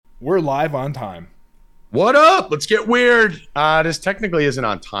We're live on time. What up? Let's get weird. This technically isn't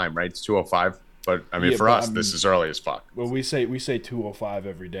on time, right? It's 2:05, but I mean, Yeah, for but us, this is early as fuck. Well, we say 2:05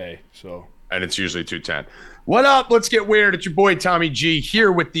 every day, so. And it's usually 2:10. What up? Let's get weird. It's your boy Tommy G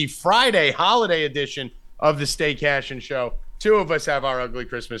here with the Friday holiday edition of the Stay Cashin' Show. Two of us have our ugly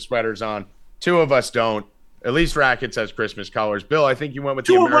Christmas sweaters on. Two of us don't. At least Rackets has Christmas colors. Bill, I think you went with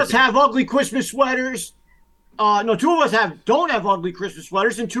the American. Two of us have ugly Christmas sweaters. No, two of us don't have ugly Christmas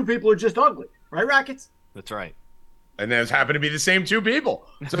sweaters, and two people are just ugly. Right, Rackets? That's right. And those happen to be the same two people.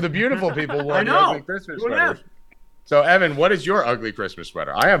 So the beautiful people wore I the know. ugly Christmas sweaters. So, Evan, what is your ugly Christmas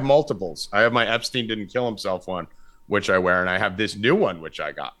sweater? I have multiples. I have my Epstein didn't kill himself one, which I wear, and I have this new one, which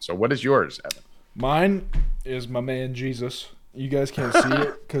I got. So what is yours, Evan? Mine is my man Jesus. You guys can't see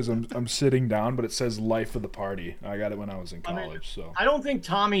it because I'm sitting down, but it says "Life of the Party." I got it when I was in college. So I don't think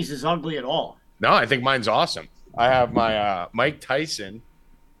Tommy's is ugly at all. No, I think mine's awesome. I have my Mike Tyson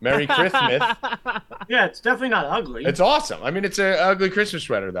Merry Christmas. Yeah, it's definitely not ugly. It's awesome. I mean, it's an ugly Christmas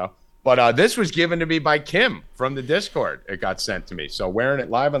sweater, though. But this was given to me by Kim from the Discord. It got sent to me. So wearing it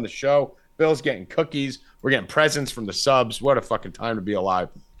live on the show. Bill's getting cookies. We're getting presents from the subs. What a fucking time to be alive.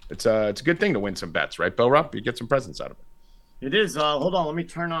 It's a good thing to win some bets, right, Bill Rupp? You get some presents out of it. It is. Hold on. Let me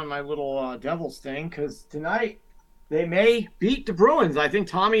turn on my little Devils thing, because tonight they may beat the Bruins. I think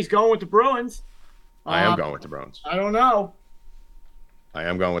Tommy's going with the Bruins. I am going with the Bruins. I don't know. I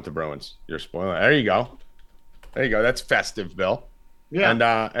am going with the Bruins. You're spoiling. There you go. There you go. That's festive, Bill.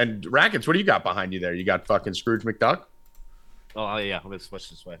 Yeah. And Rackets, what do you got behind you there? You got fucking Scrooge McDuck? Oh yeah, let's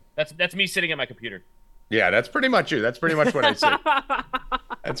switch this way. That's me sitting at my computer. Yeah, that's pretty much you. That's pretty much what I see.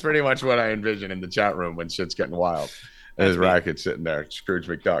 That's pretty much what I envision in the chat room when shit's getting wild. There's Rackets sitting there, Scrooge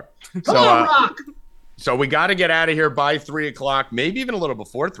McDuck. Come on, Rock! So we got to get out of here by 3 o'clock, maybe even a little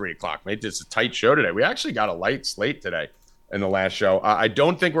before 3 o'clock. Made this a tight show today. We actually got a light slate today in the last show. I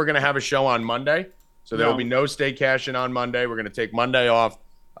don't think we're going to have a show on Monday. So there will be no Stay Cashin' on Monday. We're going to take Monday off.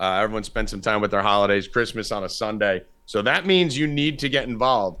 Everyone spend some time with their holidays, Christmas on a Sunday. So that means you need to get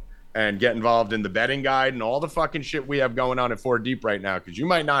involved and get involved in the betting guide and all the fucking shit we have going on at 4 Deep right now, because you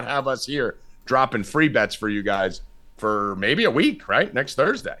might not have us here dropping free bets for you guys for maybe a week, right? Next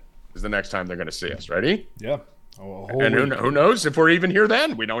Thursday is the next time they're going to see us. Ready? yeah. And who knows if we're even here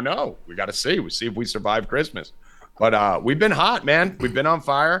then? We don't know. We got to see. We see if we survive Christmas. But we've been hot, man. We've been on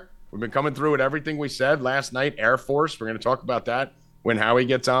fire. We've been coming through with everything we said last night. Air Force, we're going to talk about that when Howie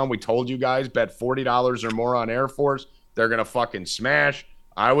gets on. We told you guys, bet $40 or more on Air Force. They're going to fucking smash.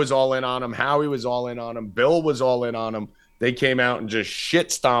 I was all in on them. Howie was all in on them. Bill was all in on them. They came out and just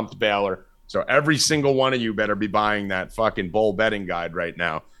shit-stomped Baylor. So every single one of you better be buying that fucking bowl betting guide right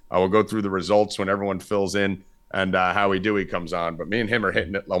now. I will go through the results when everyone fills in and Howie Dewey comes on. But me and him are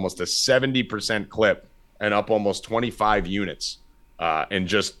hitting it almost a 70% clip and up almost 25 units in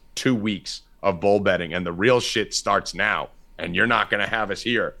just 2 weeks of bowl betting. And the real shit starts now. And you're not going to have us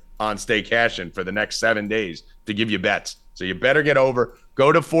here on Stay Cashin' for the next 7 days to give you bets. So you better get over.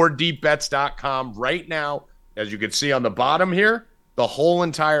 Go to 4deepbets.com right now. As you can see on the bottom here, the whole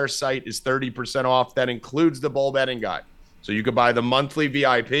entire site is 30% off. That includes the bowl betting guide. So you could buy the monthly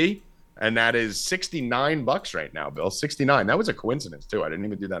VIP, and that is $69 right now, Bill. 69. That was a coincidence, too. I didn't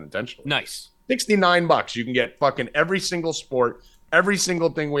even do that intentionally. Nice. $69. You can get fucking every single sport, every single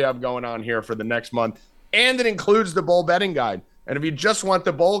thing we have going on here for the next month, and it includes the bowl betting guide. And if you just want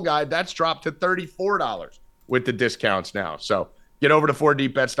the bowl guide, that's dropped to $34 with the discounts now. So get over to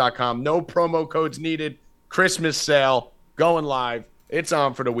 4deepbets.com. No promo codes needed. Christmas sale going live. It's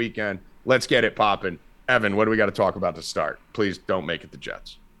on for the weekend. Let's get it popping. Evan, what do we got to talk about to start? Please don't make it the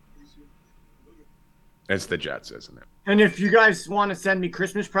Jets. It's the Jets, isn't it? And if you guys want to send me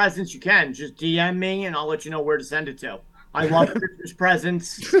Christmas presents, you can. Just DM me, and I'll let you know where to send it to. I love Christmas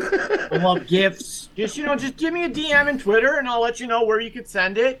presents. I love gifts. Just give me a DM in Twitter, and I'll let you know where you could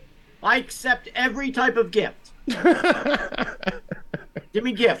send it. I accept every type of gift. Give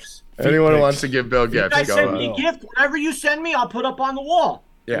me gifts. Anyone who wants to give Bill If you gifts, guys go send ahead. me a gift, whatever you send me, I'll put up on the wall.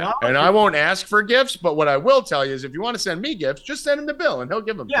 Yeah, You know? and I won't ask for gifts, but what I will tell you is if you want to send me gifts, just send them to Bill, and he'll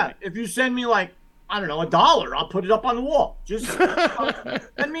give them to Yeah, me. if you send me $1, I'll put it up on the wall. Just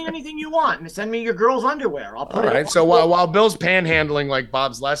send me anything you want. And send me your girl's underwear. I'll put All it right, up so on the wall. while Bill's panhandling like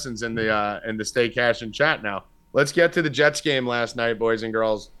Bob's lessons in the Stay Cash and chat now, let's get to the Jets game last night, boys and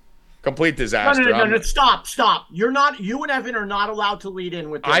girls. Complete disaster. No, stop. You and Evan are not allowed to lead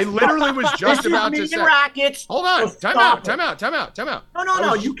in with this. I literally was just about to This is say. me and Rackets. Hold on, So time stop out. it.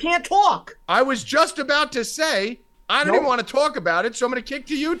 No, you can't talk. I was just about to say I don't even want to talk about it, so I'm going to kick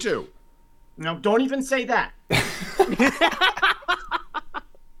to you two. No, don't even say that.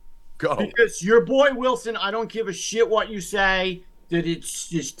 Go. Because your boy Wilson, I don't give a shit what you say. that it's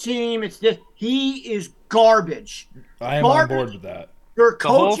his team. It's this. He is garbage. I am on board with that. Your The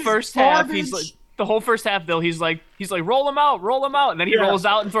whole coach is first half, garbage. he's like, the whole first half though, he's like, roll him out, and then he rolls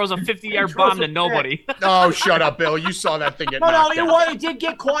out and throws a 50-yard bomb to nobody. Oh, shut up, Bill. You saw that thing get No, knocked you know out. what? It did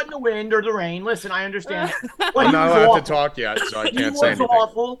get caught in the wind or the rain. Listen, I understand. But I'm he not was allowed awful. to talk yet, so I He can't was say anything.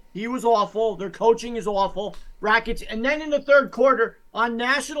 awful. He was awful. Their coaching is awful. Rackets. And then in the third quarter, on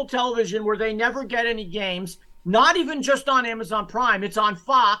national television, where they never get any games, not even just on Amazon Prime, it's on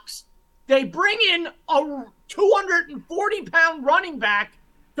Fox, they bring in a 240-pound running back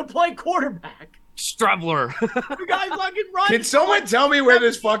to play quarterback. Strebler. The guy fucking runs. Can someone tell me where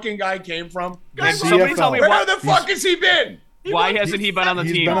this fucking guy came from? Guy Somebody runs- tell me Where why, the fuck has he been? why hasn't he been on the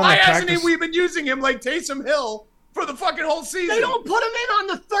He's team? been on Why the hasn't practice- we been using him like Taysom Hill for the fucking whole season? They don't put him in on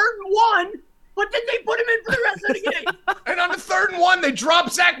the 3rd and 1, but then they put him in for the rest of the game. And on the 3rd and 1, they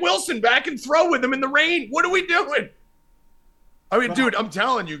drop Zach Wilson back and throw with him in the rain. What are we doing? I mean, dude, I'm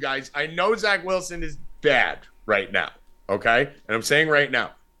telling you guys, I know Zach Wilson is bad right now, okay? And I'm saying right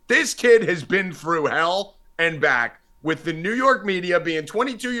now, this kid has been through hell and back with the New York media being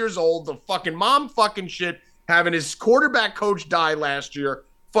 22 years old, the fucking mom fucking shit, having his quarterback coach die last year.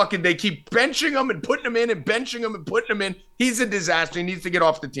 Fucking, they keep benching him and putting him in and benching him and putting him in. He's a disaster. He needs to get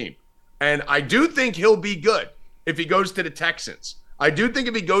off the team. And I do think he'll be good if he goes to the Texans. I do think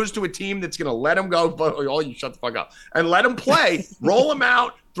if he goes to a team that's going to let him go, oh, you shut the fuck up, and let him play, roll him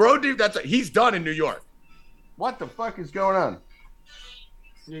out, throw deep. He's done in New York. What the fuck is going on?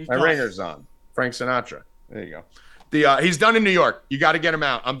 My ringer's on. Frank Sinatra. There you go. He's done in New York. You got to get him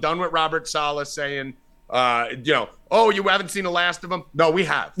out. I'm done with Robert Saleh saying, oh, you haven't seen the last of him. No, we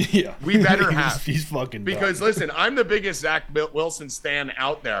have. Yeah. We better have. He's fucking Because done. listen, I'm the biggest Zach Wilson stan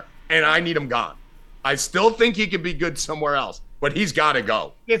out there, and I need him gone. I still think he could be good somewhere else, but he's got to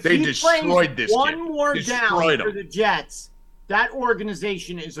go. If They he destroyed plays this one kid. more down Destroyed for him. the Jets, that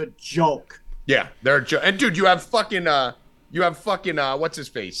organization is a joke. Yeah, they're and dude, you have fucking what's his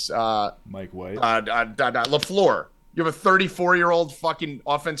face? Mike White. LaFleur. You have a 34-year-old fucking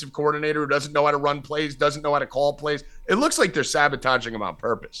offensive coordinator who doesn't know how to run plays, doesn't know how to call plays. It looks like they're sabotaging him on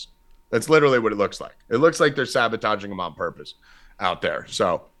purpose. That's literally what it looks like. It looks like they're sabotaging him on purpose out there.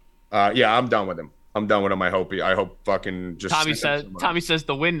 So, yeah, I'm done with him. I'm done with him. I hope fucking just. Tommy says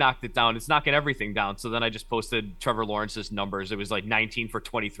the wind knocked it down. It's knocking everything down. So then I just posted Trevor Lawrence's numbers. It was like 19 for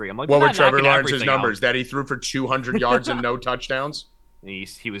 23. I'm like, What "You're were not Trevor knocking Lawrence's everything numbers? out." That he threw for 200 yards and no touchdowns?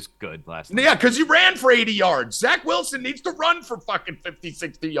 He was good last night. Yeah, because he ran for 80 yards. Zach Wilson needs to run for fucking 50,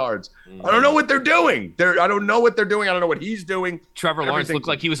 60 yards. I don't know what they're doing. I don't know what they're doing. I don't know what he's doing. Trevor Lawrence Everything- looked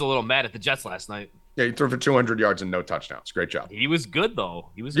like he was a little mad at the Jets last night. Yeah, he threw for 200 yards and no touchdowns. Great job. He was good though.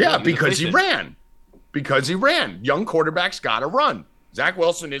 He was Yeah, good. because he efficient. ran. Because he ran. Young quarterbacks got to run. Zach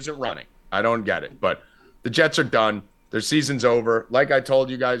Wilson isn't running. I don't get it. But the Jets are done. Their season's over. Like I told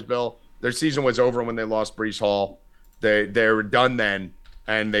you guys, Bill, their season was over when they lost Breece Hall. They were done then,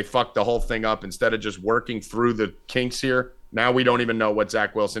 and they fucked the whole thing up. Instead of just working through the kinks here, now we don't even know what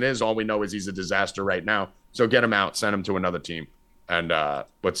Zach Wilson is. All we know is he's a disaster right now. So get him out, send him to another team, and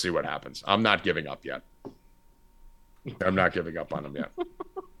let's see what happens. I'm not giving up yet. I'm not giving up on him yet.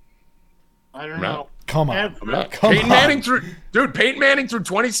 I don't No. know. Come on. Every- I'm not. Come Peyton on. Manning threw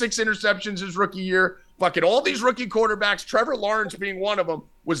 26 interceptions his rookie year. Fucking all these rookie quarterbacks, Trevor Lawrence being one of them,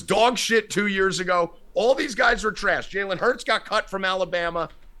 was dog shit 2 years ago. All these guys were trash. Jalen Hurts got cut from Alabama.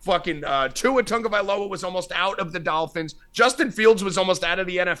 Fucking Tua Tagovailoa was almost out of the Dolphins. Justin Fields was almost out of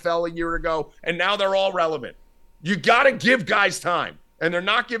the NFL a year ago, and now they're all relevant. You got to give guys time, and they're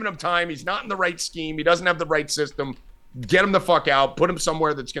not giving him time. He's not in the right scheme. He doesn't have the right system. Get him the fuck out. Put him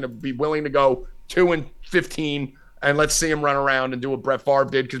somewhere that's going to be willing to go 2-15, and let's see him run around and do what Brett Favre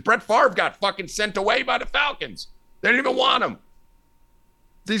did, because Brett Favre got fucking sent away by the Falcons. They didn't even want him.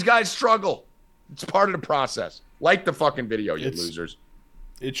 These guys struggle. It's part of the process. Like the fucking video, you losers.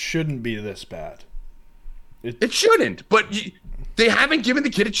 It shouldn't be this bad. It shouldn't, but they haven't given the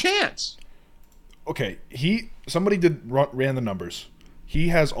kid a chance. Okay, somebody ran the numbers. He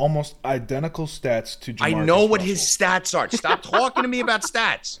has almost identical stats to Jamarcus I know what Russell. his stats are. Stop talking to me about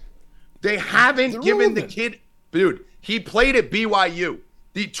stats. They haven't They're given the relevant. kid. Dude, he played at BYU.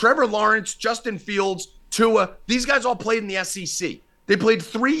 The Trevor Lawrence, Justin Fields, Tua, these guys all played in the SEC. They played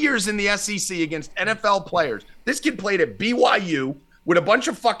 3 years in the SEC against NFL players. This kid played at BYU with a bunch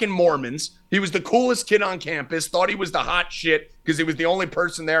of fucking Mormons. He was the coolest kid on campus, thought he was the hot shit because he was the only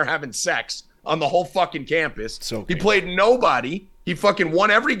person there having sex on the whole fucking campus. So he gay. played nobody. He fucking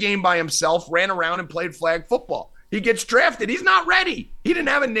won every game by himself, ran around and played flag football. He gets drafted. He's not ready. He didn't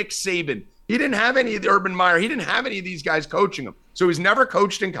have a Nick Saban. He didn't have any of the Urban Meyer. He didn't have any of these guys coaching him. So he's never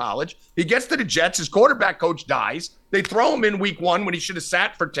coached in college. He gets to the Jets. His quarterback coach dies. They throw him in week 1 when he should have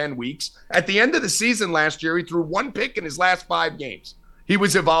sat for 10 weeks. At the end of the season last year, he threw 1 pick in his last 5 games. He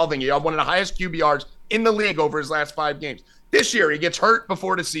was evolving. He had one of the highest QBRs in the league over his last 5 games. This year, he gets hurt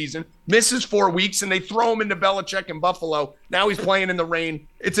before the season, misses 4 weeks, and they throw him into Belichick in Buffalo. Now he's playing in the rain.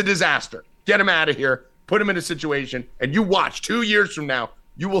 It's a disaster. Get him out of here. Put him in a situation, and you watch 2 years from now,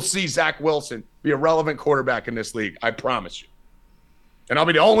 you will see Zach Wilson be a relevant quarterback in this league. I promise you. And I'll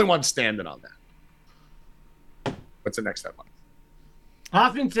be the only one standing on that. What's the next headline?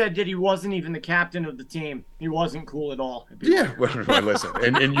 Hoffman said that he wasn't even the captain of the team. He wasn't cool at all. Yeah, well, listen,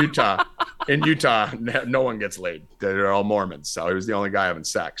 in Utah, no one gets laid. They're all Mormons, so he was the only guy having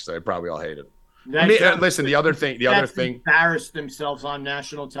sex. So they probably all hated him. Listen, the other thing, embarrassed themselves on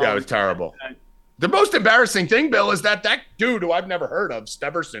national television. Yeah, it was terrible. The most embarrassing thing, Bill, is that dude who I've never heard of,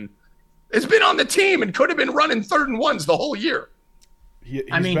 Steverson, has been on the team and could have been running 3rd and 1s the whole year. He's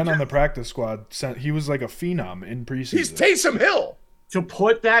been on the practice squad. He was like a phenom in preseason. He's Taysom Hill. To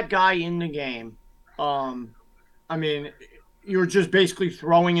put that guy in the game, you're just basically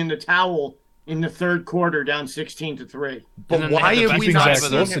throwing in the towel in the 3rd quarter down 16-3. But why have we not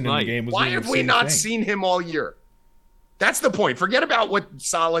seen him? Why have we not seen him all year? That's the point. Forget about what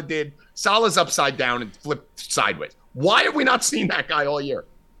Saleh did. Saleh's upside down and flipped sideways. Why have we not seen that guy all year?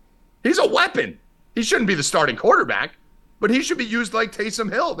 He's a weapon. He shouldn't be the starting quarterback, but he should be used like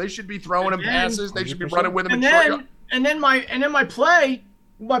Taysom Hill. They should be throwing him passes. They should be running with him. And then my play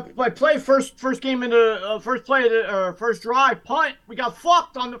first game in the first play of the first drive punt. We got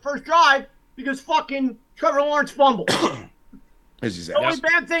fucked on the first drive because fucking Trevor Lawrence fumbled. The only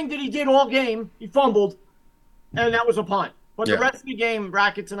bad thing that he did all game, he fumbled, and that was a punt. But the rest of the game,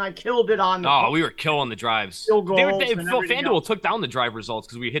 Brackets and I killed it on the punt. We were killing the drives. Field goals FanDuel took down the drive results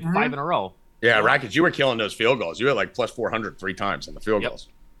because we hit 5 in a row. Yeah, Rackets, you were killing those field goals. You had like plus 400 3 times in the field goals.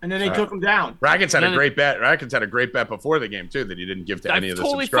 And then they took him down. Rackets had a great bet. Rackets had a great bet before the game, too, that he didn't give to any of the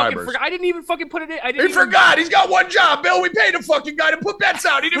subscribers. I didn't even fucking put it in. He forgot. He's got one job, Bill. We paid a fucking guy to put bets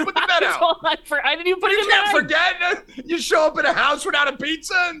out. He didn't put the bet out. I didn't even put it in. You can't forget. You show up at a house without a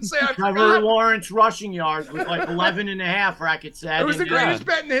pizza and say, I forgot. Trevor Lawrence rushing yards was like 11.5, Rackets said. It was the greatest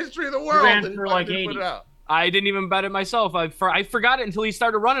bet in the history of the world. He ran for like 80. I didn't even bet it myself. I forgot it until he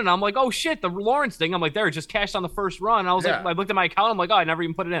started running. I'm like, oh shit, the Lawrence thing. I'm like, there, it just cashed on the first run. I was like, I looked at my account. I'm like, oh, I never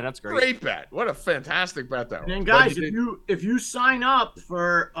even put it in. That's great. Great bet. What a fantastic bet that was. And guys, if you sign up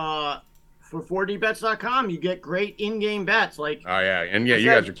for 4dbets.com, you get great in-game bets. Like, oh yeah, and you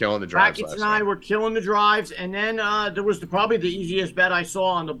guys are killing the drives. Brackets and I were killing the drives, and then there was probably the easiest bet I saw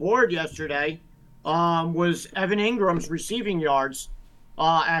on the board yesterday. Was Evan Ingram's receiving yards.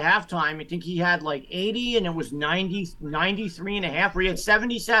 At halftime, I think he had like 80, and it was 93 and a half, where he had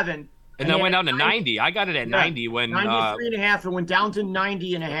 77. And then went down to 90. I got it at 90 when 93 and a half. It went down to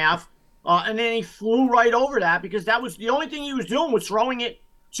 90 and a half. And then he flew right over that because that was the only thing he was doing was throwing it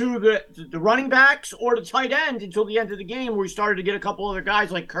to the running backs or the tight end until the end of the game, where he started to get a couple other guys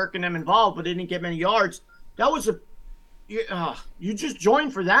like Kirk and them involved, but they didn't get many yards. That was you just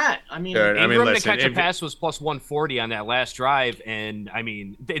joined for that. I mean, Ingram to catch a pass was plus 140 on that last drive, and I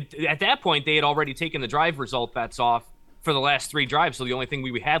mean, at that point they had already taken the drive result bets off for the last 3 drives. So the only thing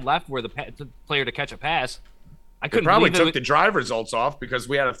we had left were the player to catch a pass. I couldn't probably took the drive results off because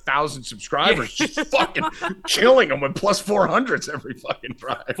we had 1,000 subscribers just fucking killing them with plus 400s every fucking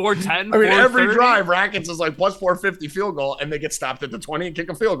drive. 410. I mean, every drive, Rackets is like plus 450 field goal, and they get stopped at the 20 and kick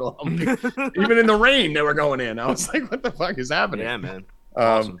a field goal. Even in the rain, they were going in. I was like, what the fuck is happening? Yeah, man.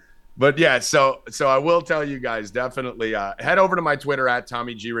 Awesome. But yeah, so I will tell you guys, definitely head over to my Twitter at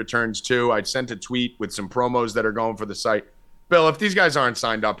Tommy G Returns 2. I sent a tweet with some promos that are going for the site. Bill, if these guys aren't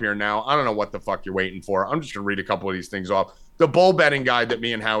signed up here now, I don't know what the fuck you're waiting for. I'm just going to read a couple of these things off. The bull betting guide that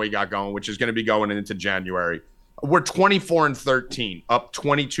me and Howie got going, which is going to be going into January. We're 24-13, up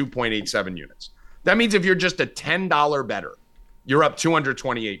 22.87 units. That means if you're just a $10 bettor, you're up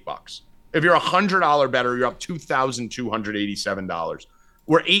 $228. If you're a $100 bettor, you're up $2,287.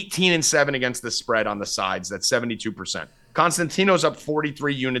 We're 18-7 against the spread on the sides. That's 72%. Constantino's up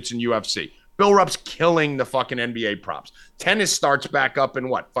 43 units in UFC. Bill Rupp's killing the fucking NBA props. Tennis starts back up in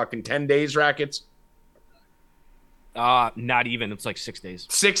what? Fucking 10 days, Rackets? Not even. It's like 6 days.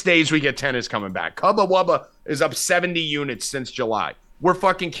 6 days we get tennis coming back. Cubba Wubba is up 70 units since July. We're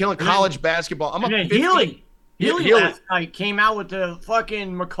fucking killing college basketball. I'm up 50. Healy last night came out with the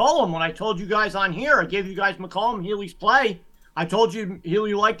fucking McCollum when I told you guys on here. I gave you guys McCollum, Healy's play. I told you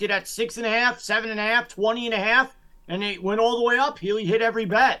Healy liked it at 6.5, 7.5, 20.5, and it went all the way up. Healy hit every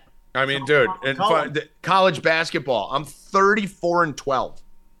bet. I mean, dude, and college basketball, I'm 34-12.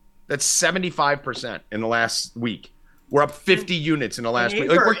 That's 75% in the last week. We're up 50 units in the last week.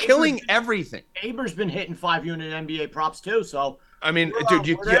 Like, Aber- we're killing Aber's- everything. Aber's been hitting 5-unit NBA props too, so I mean, We're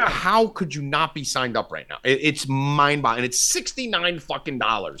dude, we're there. how could you not be signed up right now? It's mind-boggling. It's $69 fucking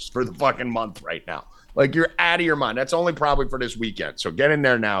dollars for the fucking month right now. Like, you're out of your mind. That's only probably for this weekend. So get in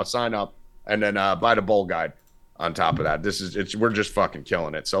there now, sign up, and then buy the bowl guide on top of that. We're just fucking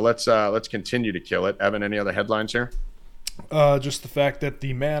killing it. So let's continue to kill it. Evan, any other headlines here? Just the fact that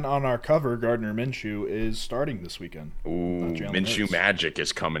the man on our cover, Gardner Minshew, is starting this weekend. Ooh, Jalen Minshew Hurts. magic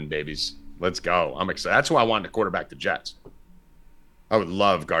is coming, babies. Let's go. I'm excited. That's why I wanted to quarterback the Jets. I would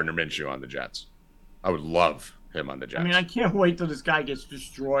love Gardner Minshew on the Jets. I would love him on the Jets. I mean, I can't wait till this guy gets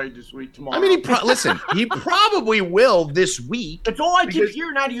destroyed this week tomorrow. I mean, listen, he probably will this week. that's all I keep because-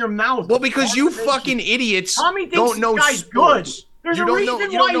 hearing out of your mouth. Well, because you Gardner Minshew. fucking idiots Tommy thinks don't know this guy's sports. good. There's You a don't reason know-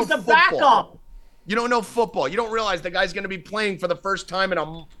 you why don't he's know the football. backup. You don't know football. You don't realize the guy's going to be playing for the first time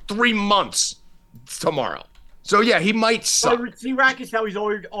in 3 months tomorrow. So yeah, he might suck. See, Rackus, how he's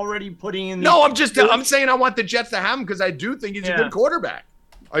already putting in. No, I'm saying I want the Jets to have him because I do think he's a Yeah. good quarterback.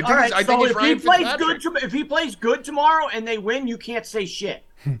 I think All right, I think so he's if he Ryan plays Fitzpatrick. good, if he plays good tomorrow and they win, you can't say shit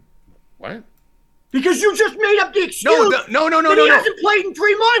What? because you just made up the excuse. No. that he hasn't played in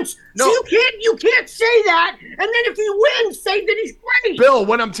 3 months. No. So you can't say that, and then if he wins, say that he's great. Bill,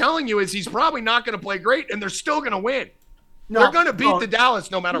 what I'm telling you is he's probably not going to play great, and they're still going to win. No, They're going to beat bro, the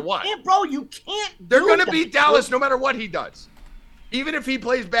Dallas no matter what. Bro, you can't. They're do going to that. beat Dallas no matter what he does. Even if he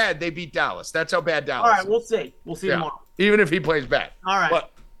plays bad, they beat Dallas. That's how bad Dallas All right, is. we'll see. We'll see Yeah. tomorrow. Even if he plays bad. All right.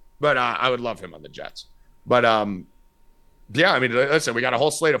 But I would love him on the Jets. But yeah, I mean, listen, we got a whole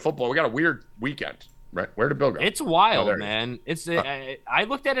slate of football. We got a weird weekend, right? Where did Bill go? It's Oh, wild, there it man. I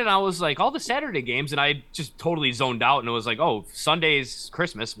looked at it and I was like, all the Saturday games, and I just totally zoned out and it was like, oh, Sunday's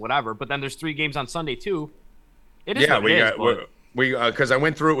Christmas, whatever. But then there's 3 games on Sunday too. It is what it is, but- because I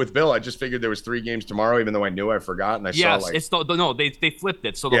went through it with Bill. I just figured there was 3 games tomorrow, even though I knew I forgot, and I Yes, saw like it's no, they flipped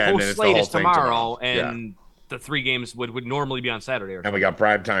it. So the Yeah, and whole then it's the slate whole is thing tomorrow, tomorrow. and the 3 games would normally be on Saturday. Or and we got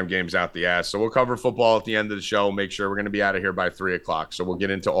primetime games out the ass. So we'll cover football at the end of the show. Make sure we're going to be out of here by 3:00. So we'll get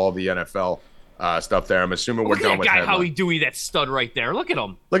into all the NFL stuff there. I'm assuming we're Look done at with that guy, headlines. Howie Dewey, that stud right there. Look at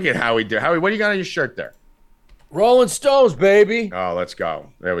him. Look at Howie. Howie, what do you got on your shirt there? Rolling Stones, baby. Oh, let's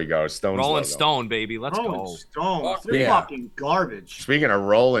go. There we go. Stones. Rolling logo. Stone, baby. Let's Rolling go. Stones. Fuck They're yeah. fucking garbage. Speaking of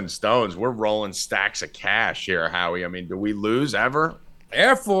Rolling Stones, we're rolling stacks of cash here, Howie. I mean, do we lose ever?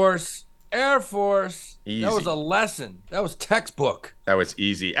 Air Force. Easy. That was a lesson. That was textbook. That was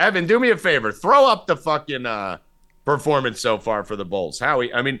easy. Evan, do me a favor. Throw up the fucking performance so far for the Bulls.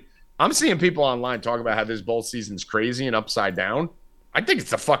 Howie, I mean, I'm seeing people online talk about how this bowl season's crazy and upside down. I think it's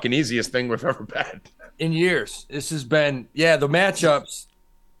the fucking easiest thing we've ever bet. In years. This has been, the matchups.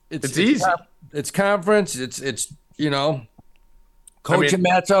 It's easy. It's conference. It's coaching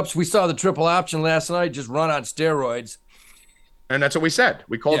matchups. We saw the triple option last night just run on steroids. And that's what we said.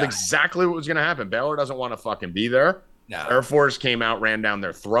 We called Yeah. exactly what was going to happen. Baylor doesn't want to fucking be there. No. Air Force came out, ran down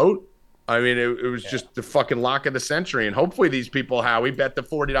their throat. I mean, it was just the fucking lock of the century. And hopefully these people, Howie, bet the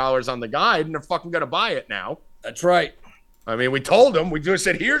 $40 on the guide and they're fucking going to buy it now. That's right. I mean, we told them, we just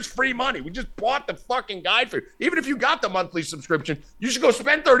said, here's free money. We just bought the fucking guide for you. Even if you got the monthly subscription, you should go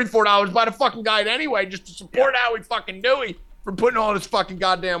spend $34, buy the fucking guide anyway, just to support Howie fucking Dewey for putting all this fucking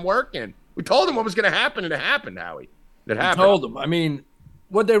goddamn work in. We told him what was going to happen, and it happened, Howie. It I happened. told them. I mean,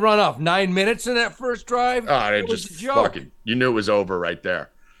 what'd they run off? 9 minutes in that first drive? Oh, they It was just a joke. fucking, you knew it was over right there.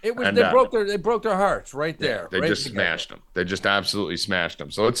 It was. and, They broke their hearts right there. They right just together. smashed them. They just absolutely smashed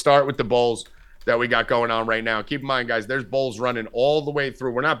them. So let's start with the Bulls that we got going on right now. Keep in mind, guys, there's Bulls running all the way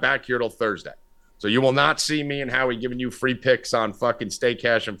through. We're not back here till Thursday. So you will not see me and Howie giving you free picks on fucking stay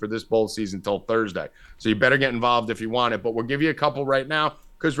cashing for this bowl season till Thursday. So you better get involved if you want it. But we'll give you a couple right now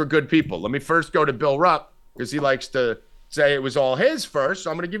because we're good people. Let me first go to Bill Rupp because he likes to say it was all his first. So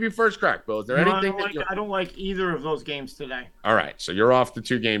I'm going to give you first crack, Bill. Is there No, anything that I don't like either of those games today. All right, so you're off the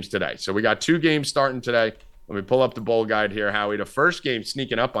 2 games today. So we got 2 games starting today. Let me pull up the bowl guide here, Howie. The first game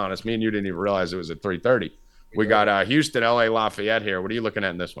sneaking up on us. Me and you didn't even realize it was at 3:30. We got Houston, LA, Lafayette here. What are you looking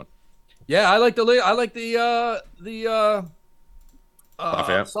at in this one? Yeah, I like the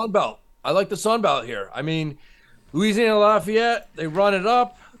Lafayette? Sun Belt. I like the Sun Belt here. I mean, Louisiana Lafayette, they run it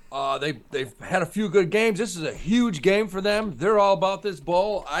up. They've had a few good games. This is a huge game for them. They're all about this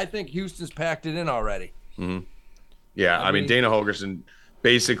bowl. I think Houston's packed it in already. Yeah, I mean mean- Dana Holgerson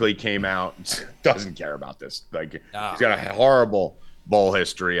basically came out, doesn't care about this. Like No. he's got a horrible bowl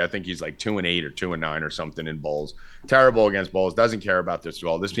history. I think he's like 2-8 or 2-9 or something in bowls. Terrible against bowls. Doesn't care about this at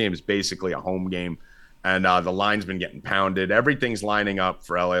all. This game is basically a home game, and the line's been getting pounded. Everything's lining up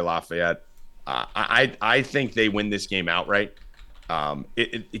for LA Lafayette. I think they win this game outright.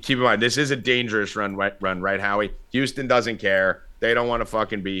 Keep in mind, this is a dangerous run, right, Howie? Houston doesn't care. They don't want to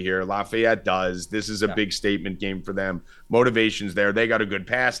fucking be here. Lafayette does. This is a big statement game for them. Motivation's there. They got a good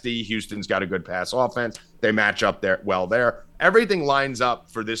pass D. Houston's got a good pass offense. They match up there well there. Everything lines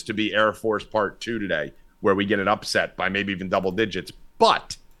up for this to be Air Force Part 2 today, where we get an upset by maybe even double digits.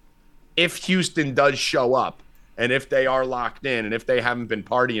 But if Houston does show up, and if they are locked in, and if they haven't been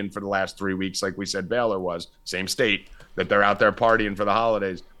partying for the last 3 weeks, like we said Baylor was, same state, that they're out there partying for the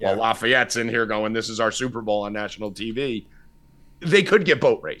holidays, while Lafayette's in here going, this is our Super Bowl on national TV, they could get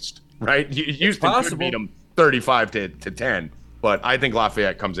boat raced, right? Houston could beat them 35 to 10, but I think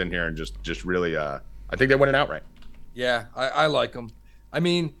Lafayette comes in here and just really, I think they win it outright. Yeah, I like them. I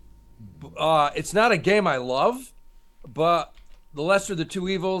mean, it's not a game I love, but the lesser of the two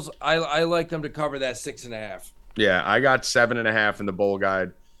evils, I like them to cover that 6.5. Yeah, I got 7.5 in the bowl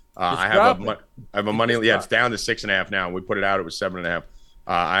guide. I have a money. Yeah, it's down to 6.5 now. We put it out. It was 7.5.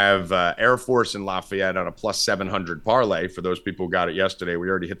 I have Air Force and Lafayette on a plus 700 parlay for those people who got it yesterday. We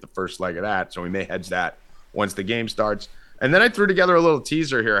already hit the first leg of that, so we may hedge that once the game starts. And then I threw together a little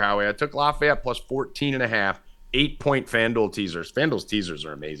teaser here, Howie. I took Lafayette plus 14.5, 8-point FanDuel teasers. FanDuel's teasers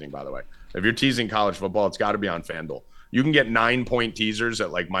are amazing, by the way. If you're teasing college football, it's got to be on FanDuel. You can get 9-point teasers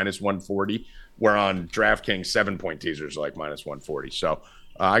at like minus 140, where on DraftKings, 7-point teasers are like minus 140. So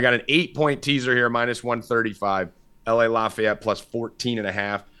I got an 8-point teaser here, minus 135. LA Lafayette plus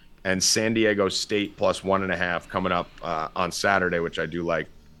 14.5, and San Diego State plus 1.5 coming up on Saturday, which I do like.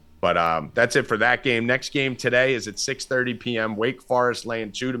 But that's it for that game. Next game today is at 6:30 p.m. Wake Forest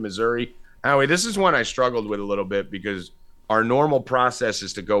laying 2 to Missouri. Howie, this is one I struggled with a little bit because our normal process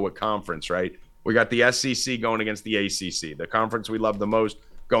is to go with conference, right? We got the SEC going against the ACC, the conference we love the most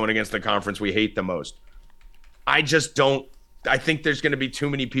going against the conference we hate the most. I think there's going to be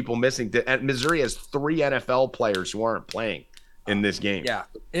too many people missing. Missouri has 3 NFL players who aren't playing in this game. Yeah,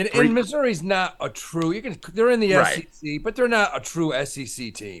 and Missouri's not a true. They're in the SEC, but they're not a true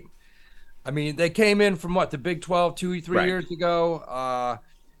SEC team. I mean, they came in from the Big 12 2-3 years ago.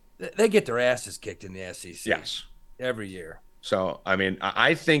 They get their asses kicked in the SEC. Yes, every year. So I mean,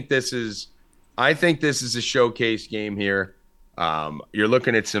 I think this is a showcase game here. You're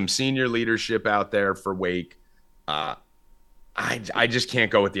looking at some senior leadership out there for Wake. I just can't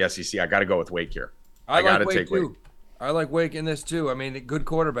go with the SEC. I got to go with Wake here. I got to take Wake. I like Wake in this too. I mean, good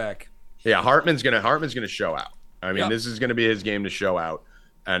quarterback. Yeah, Hartman's gonna show out. I mean, This is gonna be his game to show out.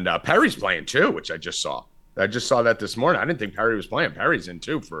 And Perry's playing too, which I just saw. I just saw that this morning. I didn't think Perry was playing. Perry's in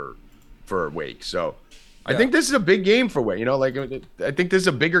too for Wake. So I think this is a big game for Wake. I think this is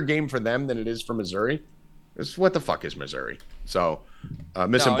a bigger game for them than it is for Missouri. What the fuck is Missouri? So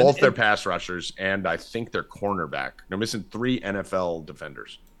missing both their pass rushers and I think their cornerback. They're missing 3 NFL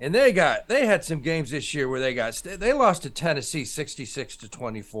defenders. And they had some games this year where they lost to Tennessee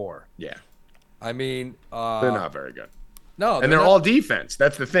 66-24. Yeah. I mean, they're not very good. No, and they're all defense.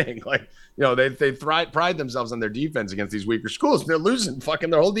 That's the thing. Like, they pride themselves on their defense against these weaker schools. They're losing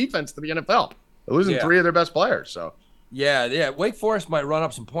fucking their whole defense to the NFL. They're losing 3 of their best players. So yeah. Wake Forest might run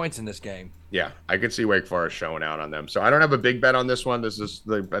up some points in this game. Yeah, I could see Wake Forest showing out on them. So I don't have a big bet on this one. This is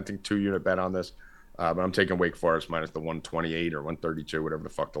I think 2-unit bet on this. But I'm taking Wake Forest minus the 128 or 132, whatever the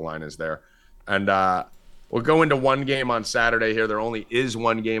fuck the line is there. And we'll go into one game on Saturday here. There only is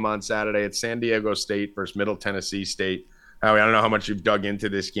one game on Saturday. It's San Diego State versus Middle Tennessee State. Howie, I don't know how much you've dug into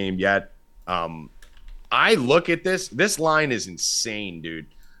this game yet. I look at this. This line is insane, dude.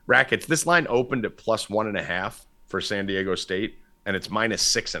 Rackets, this line opened at plus 1.5 for San Diego State, and it's minus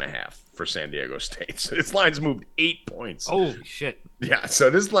 6.5 for San Diego State. So this line's moved 8 points. Holy shit. Yeah, so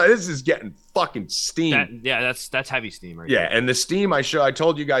this is getting fucking steam. That's heavy steam right there. And the steam I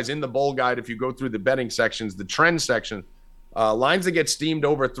told you guys in the bowl guide, if you go through the betting sections, the trend section, lines that get steamed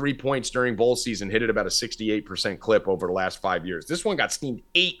over 3 points during bowl season hit at about a 68% clip over the last 5 years. This one got steamed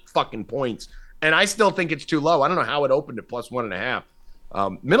 8 fucking points, and I still think it's too low. I don't know how it opened at plus 1.5.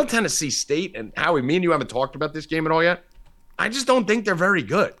 Middle Tennessee State, and Howie, me and you haven't talked about this game at all yet. I just don't think they're very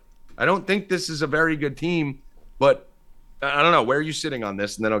good. I don't think this is a very good team, but I don't know. Where are you sitting on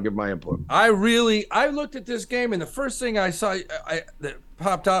this? And then I'll give my input. I looked at this game, and the first thing I saw that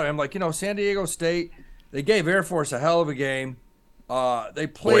popped out, I'm like, San Diego State, they gave Air Force a hell of a game. They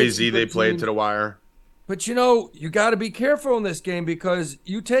played Boise, they played to the wire. But, you got to be careful in this game because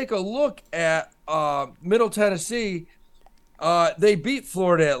you take a look at Middle Tennessee. They beat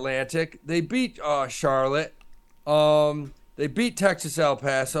Florida Atlantic. They beat Charlotte. They beat Texas El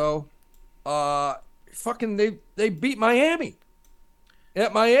Paso. They beat Miami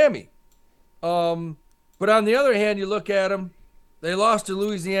at Miami. But on the other hand, you look at them, they lost to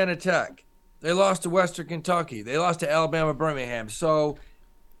Louisiana Tech. They lost to Western Kentucky. They lost to Alabama Birmingham. So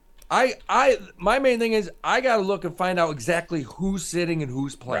my main thing is I got to look and find out exactly who's sitting and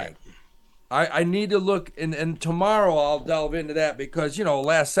who's playing. I need to look, and tomorrow I'll delve into that because,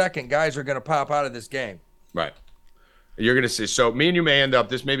 last second guys are going to pop out of this game. Right. You're going to see. So me and you may end up,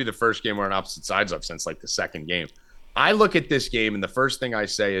 this may be the first game we're on opposite sides of since like the second game. I look at this game and the first thing I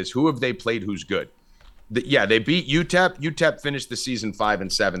say is, who have they played who's good? They beat UTEP. UTEP finished the season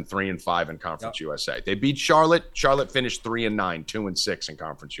 5-7, 3-5 in Conference USA. They beat Charlotte. Charlotte finished 3-9, 2-6 in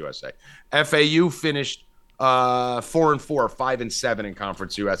Conference USA. FAU finished 4-4, 5-7 in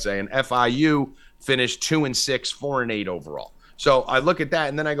Conference USA, and FIU finished 2-6, 4-8 overall. So I look at that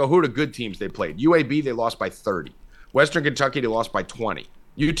and then I go, who are the good teams they played? UAB, they lost by 30. Western Kentucky, they lost by 20.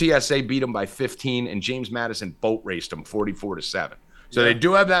 UTSA beat them by 15, and James Madison boat raced them 44-7. So they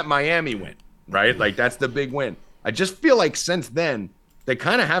do have that Miami win, right? Like that's the big win. I just feel like since then they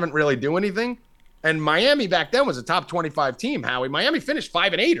kind of haven't really do anything. And Miami back then was a top 25 team, Howie. Miami finished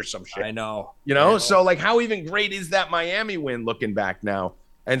 5-8 or some shit. I know. So like how even great is that Miami win looking back now?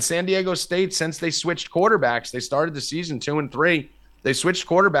 And San Diego State, since they switched quarterbacks, they started the season 2-3. They switched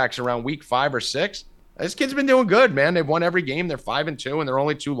quarterbacks around week 5 or 6. This kid's been doing good, man. They've won every game. They're 5-2, and their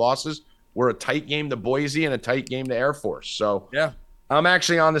only 2 losses were a tight game to Boise and a tight game to Air Force. So yeah, I'm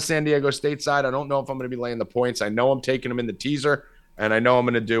actually on the San Diego State side. I don't know if I'm going to be laying the points. I know I'm taking them in the teaser, and I know I'm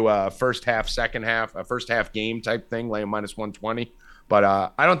going to do a first half, second half, a first half game type thing, laying -120. But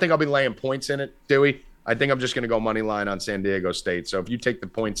I don't think I'll be laying points in it, Dewey. I think I'm just going to go money line on San Diego State. So if you take the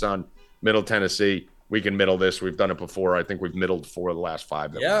points on Middle Tennessee, we can middle this. We've done it before. I think we've middled 4 of the last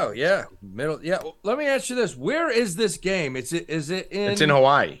 5. Middle. Yeah. Let me ask you this: where is this game? Is it in? It's in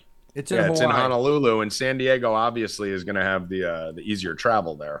Hawaii. It's in Hawaii. It's in Honolulu, and San Diego obviously is going to have the easier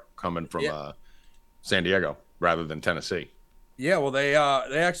travel there, coming from San Diego rather than Tennessee. Yeah. Well, they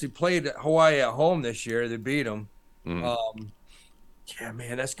actually played Hawaii at home this year. They beat them. Mm-hmm. Yeah,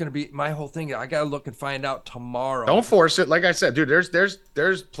 man, that's gonna be my whole thing. I gotta look and find out tomorrow. Don't force it. Like I said, dude,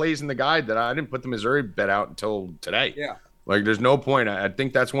 there's plays in the guide that I didn't put the Missouri bet out until today. Yeah. Like there's no point. I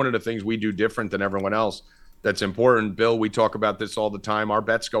think that's one of the things we do different than everyone else. That's important. Bill, we talk about this all the time. Our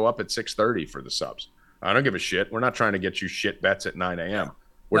bets go up at 6:30 for the subs. I don't give a shit. We're not trying to get you shit bets at 9 a.m.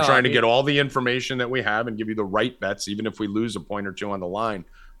 We're trying to get all the information that we have and give you the right bets, even if we lose a point or two on the line.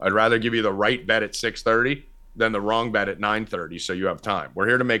 I'd rather give you the right bet at 6:30 than the wrong bet at 9:30, so you have time. We're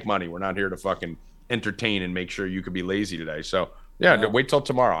here to make money. We're not here to fucking entertain and make sure you could be lazy today. So wait till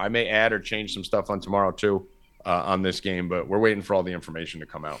tomorrow. I may add or change some stuff on tomorrow too on this game, but we're waiting for all the information to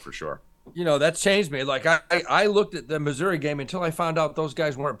come out for sure. That's changed me. Like I looked at the Missouri game until I found out those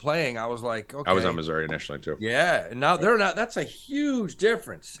guys weren't playing. I was like, okay. I was on Missouri initially too. Yeah, and now they're not. That's a huge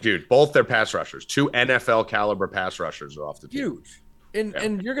difference. Dude, both their pass rushers, 2 NFL caliber pass rushers are off the team. Huge.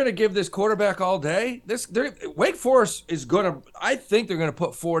 And you're going to give this quarterback all day? Wake Forest is going to – I think they're going to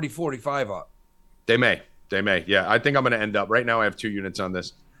put 40, 45 up. They may. Yeah, I think I'm going to end up – right now I have 2 units on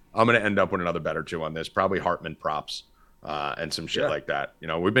this. I'm going to end up with another bet or 2 on this, probably Hartman props and some shit like that.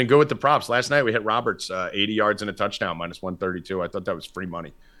 We've been good with the props. Last night we hit Roberts 80 yards and a touchdown, -132. I thought that was free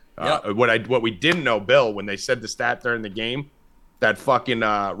money. What we didn't know, Bill, when they said the stat during the game, that fucking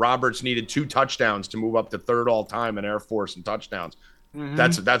Roberts needed 2 touchdowns to move up to 3rd all time in Air Force and touchdowns. Mm-hmm.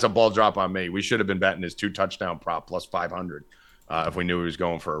 That's a ball drop on me. We should have been betting his 2 touchdown prop plus 500 if we knew he was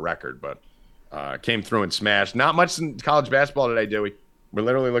going for a record, but came through and smashed. Not much in college basketball today, Dewey. We're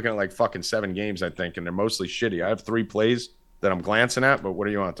literally looking at like fucking 7 games, I think, and they're mostly shitty. I have 3 plays that I'm glancing at, but what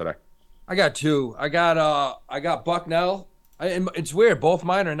are you on today? I got 2. I got Bucknell. It's weird. Both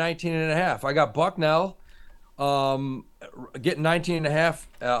mine are 19.5. I got Bucknell getting 19.5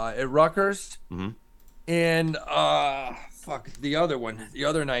 at Rutgers. Mm-hmm. And the other one, the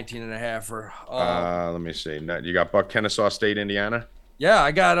other 19.5. Let me see. You got Buck Kennesaw State, Indiana. Yeah,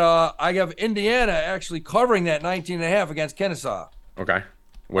 I have Indiana actually covering that 19.5 against Kennesaw. Okay.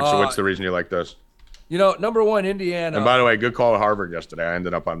 What's the reason you like those? Number one, Indiana. And by the way, good call at Harvard yesterday. I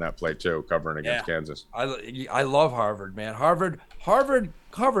ended up on that play too, covering against Kansas. I love Harvard, man. Harvard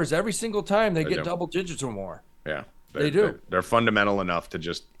covers every single time they get double digits or more. Yeah, they do. They're fundamental enough to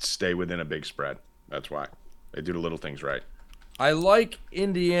just stay within a big spread. That's why they do the little things right. I like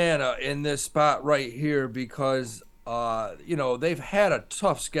Indiana in this spot right here because they've had a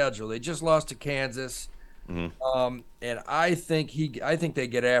tough schedule. They just lost to Kansas. Mm-hmm. And I think they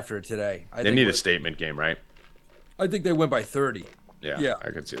get after it today. They need a statement game, right? I think they win by 30. Yeah,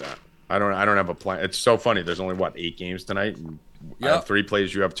 I could see that. I don't have a plan. It's so funny. There's only 8 games tonight. And I have 3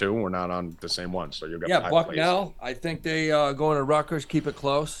 plays. You have 2. We're not on the same one, so you'll get 5 Bucknell. plays. I think they go into Rutgers, keep it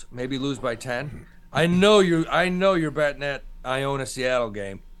close, maybe lose by 10. I know you're betting that Iona Seattle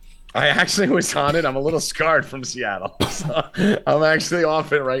game. I actually was on it. I'm a little scarred from Seattle. So I'm actually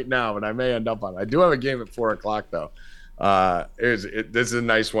off it right now, but I may end up on it. I do have a game at 4:00 though. This is a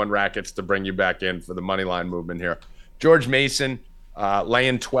nice one, Rackets, to bring you back in for the money line movement here. George Mason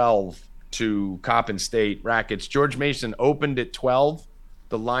laying 12 to Coppin State. Rackets. George Mason opened at 12.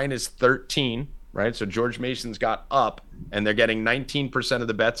 The line is 13, right? So George Mason's got up, and they're getting 19% of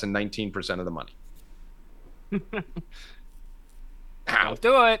the bets and 19% of the money. How? Don't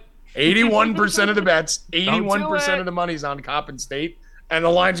do it. 81% of the bets, 81% of the money's on Coppin State, and the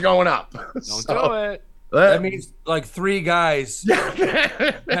line's going up. Don't do it. That means like 3 guys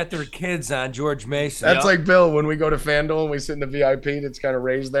bet their kids on George Mason. That's like Bill when we go to FanDuel and we sit in the VIP that's kind of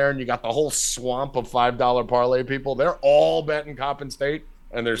raised there, and you got the whole swamp of $5 parlay people. They're all betting Coppin State,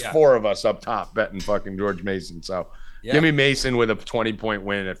 and there's 4 of us up top betting fucking George Mason. So give me Mason with a 20-point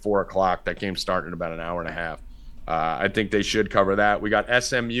win at 4:00. That game's starting in about an hour and a half. I think they should cover that. We got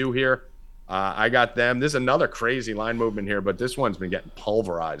SMU here. I got them. This is another crazy line movement here, but this one's been getting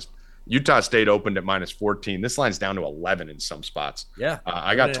pulverized. Utah State opened at -14. This line's down to 11 in some spots. Yeah.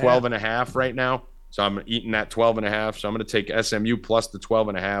 I got 12.5 right now, so I'm eating that 12.5. So I'm going to take SMU plus the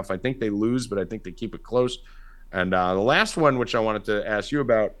 12.5. I think they lose, but I think they keep it close. And the last one, which I wanted to ask you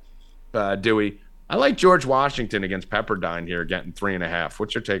about, Dewey, I like George Washington against Pepperdine here, getting 3.5.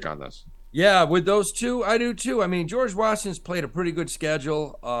 What's your take on this? Yeah, with those two, I do too. I mean, George Washington's played a pretty good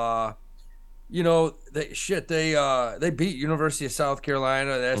schedule. They beat University of South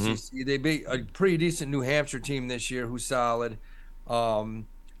Carolina, the SEC. They beat a pretty decent New Hampshire team this year who's solid.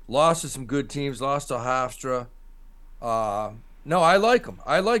 Lost to some good teams, lost to Hofstra. No, I like them.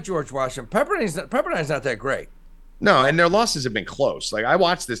 I like George Washington. Pepperdine's not that great. No, and their losses have been close. Like, I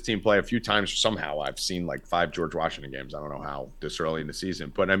watched this team play a few times. Somehow I've seen like 5 George Washington games. I don't know how this early in the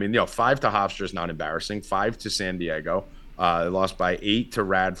season. But, I mean, 5 to Hofstra is not embarrassing. 5 to San Diego. They lost by 8 to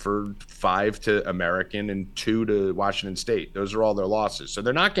Radford, 5 to American, and 2 to Washington State. Those are all their losses. So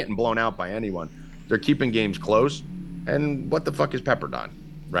they're not getting blown out by anyone. They're keeping games close. And what the fuck is Pepperdine,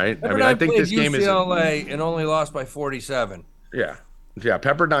 right? Pepperdine, I mean, I think this played game is UCLA and only lost by 47. Yeah.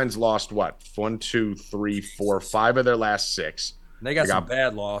 Pepperdine's lost what? 1, 2, 3, 4, 5 of their last 6. And they got some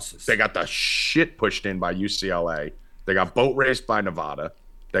bad losses. They got the shit pushed in by UCLA. They got boat raced by Nevada.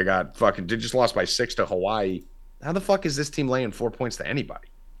 They just lost by 6 to Hawaii. How the fuck is this team laying 4 points to anybody?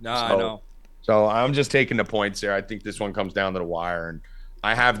 I know. So I'm just taking the points here. I think this one comes down to the wire, and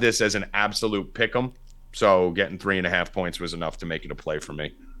I have this as an absolute pick 'em. So getting 3.5 points was enough to make it a play for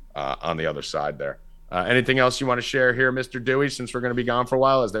me on the other side there. Anything else you want to share here, Mr. Dewey, since we're going to be gone for a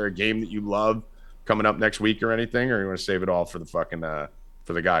while? Is there a game that you love coming up next week or anything, or you want to save it all for the fucking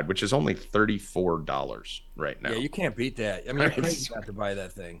for the guide, which is only $34 right now? Yeah, you can't beat that. I mean, you're crazy not to buy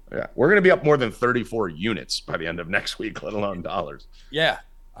that thing. Yeah, we're going to be up more than 34 units by the end of next week, let alone dollars. Yeah,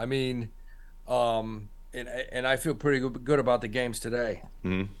 I mean, and I feel pretty good about the games today.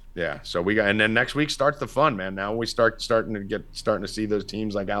 Mm-hmm. Yeah, so we got, and then next week starts the fun, man. Now we starting to see those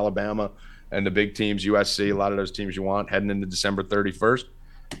teams like Alabama and the big teams, USC, a lot of those teams you want heading into December 31st,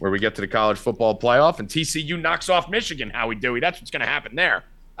 where we get to the college football playoff and TCU knocks off Michigan. Howie Dewey, that's what's going to happen there.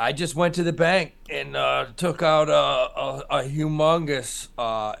 I just went to the bank and took out a humongous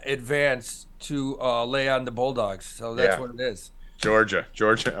advance to lay on the Bulldogs. So that's what it is. Georgia.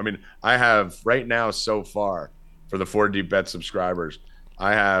 I mean, I have right now so far for the 4 Deep Bet subscribers,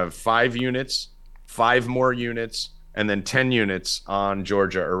 I have 5 units, 5 more units, and then 10 units on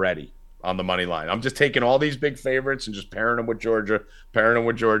Georgia already on the money line. I'm just taking all these big favorites and just pairing them with Georgia. So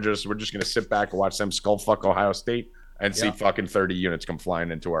we're just going to sit back and watch them skull fuck Ohio State and see fucking 30 units come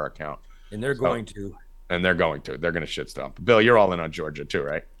flying into our account. And they're going to. And they're going to. They're going to shit stomp. Bill, you're all in on Georgia too,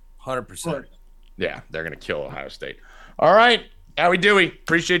 right? 100%. Yeah, they're going to kill Ohio State. All right. Howie Dewey,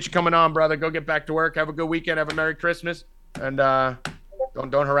 appreciate you coming on, brother. Go get back to work. Have a good weekend. Have a Merry Christmas. And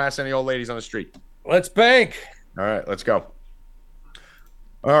don't harass any old ladies on the street. Let's bank. All right, let's go.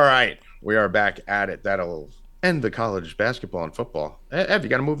 All right. We are back at it. That'll end the college basketball and football. Ev, you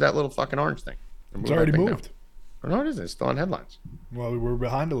got to move that little fucking orange thing. It's already moved. No, it isn't. It's still on headlines. Well, we're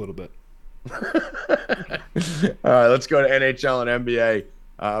behind a little bit. All right, let's go to NHL and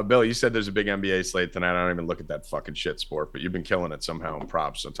NBA. Bill, you said there's a big NBA slate tonight. I don't even look at that fucking shit sport, but you've been killing it somehow in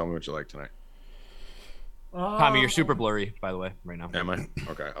props. So tell me what you like tonight. Tommy, you're super blurry, by the way, right now. Am I?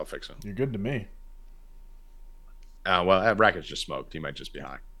 Okay, I'll fix it. You're good to me. Well, Racket's just smoked. He might just be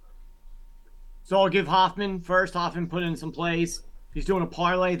high. So I'll give Hoffman first. Hoffman put in some plays. He's doing a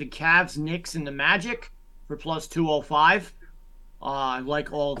parlay, the Cavs, Knicks, and the Magic for plus 205. I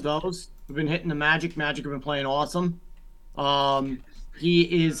like all of those. We've been hitting the Magic. Magic have been playing awesome.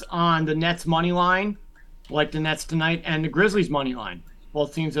 He is on the Nets money line, like the Nets tonight, and the Grizzlies money line.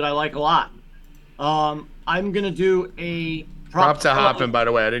 Both teams that I like a lot. I'm gonna do a Prop to Hoffman, by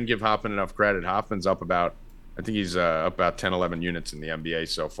the way. I didn't give Hoffman enough credit. Hoffman's up about, I think he's up about 10, 11 units in the NBA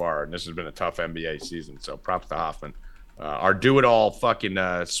so far, and this has been a tough NBA season. So props to Hoffman. Our do-it-all fucking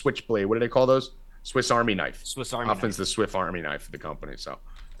switchblade. What do they call those? Swiss Army knife. Swiss Army Hoffman's knife. the Swiss Army knife of the company. So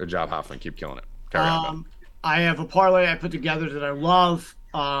good job, Hoffman. Keep killing it. Carry on, Ben. I have a parlay I put together that I love.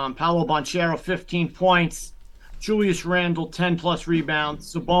 Paolo Banchero, 15 points. Julius Randle, 10+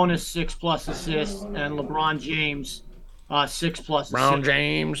 rebounds. Sabonis, 6+ assists. And LeBron James, 6+ Brown assists.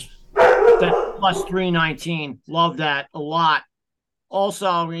 James. That's plus 319. Love that a lot. Also,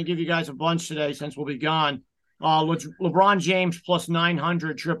 I'm going to give you guys a bunch today since we'll be gone. LeBron James plus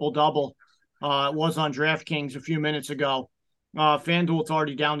 900 triple-double. It was on DraftKings a few minutes ago. FanDuel, it's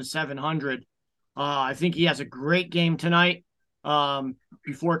already down to 700. I think he has a great game tonight.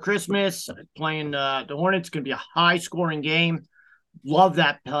 Before Christmas, playing the Hornets. Going to be a high-scoring game. Love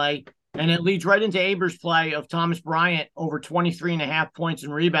that play. And it leads right into Aber's play of Thomas Bryant over 23.5 points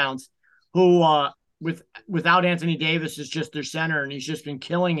and rebounds, who without Anthony Davis is just their center, and he's just been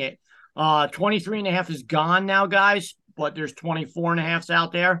killing it. 23.5 is gone now, guys, but there's 24.5s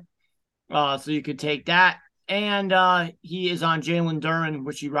out there. So you could take that. And he is on Jalen Duren,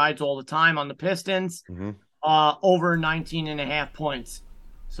 which he rides all the time on the Pistons, over 19.5 points.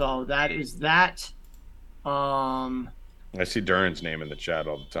 So that is that. I see Duren's name in the chat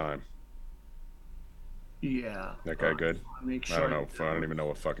all the time. Yeah. That guy good? Make sure. I don't know. I don't even know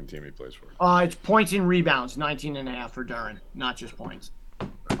what fucking team he plays for. It's points and rebounds, 19.5 for Duren, not just points.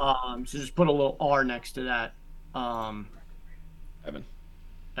 So just put a little R next to that. Evan.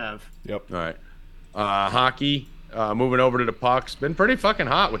 Ev. Yep. All right. Hockey, moving over to the pucks. Been pretty fucking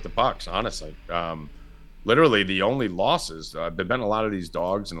hot with the pucks, honestly. Literally the only losses, there've been a lot of these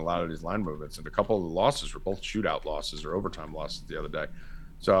dogs and a lot of these line movements, and a couple of the losses were both shootout losses or overtime losses the other day.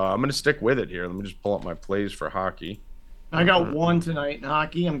 So I'm going to stick with it here. Let me just pull up my plays for hockey. I got one tonight in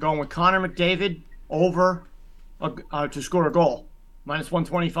hockey. I'm going with Connor McDavid over to score a goal, minus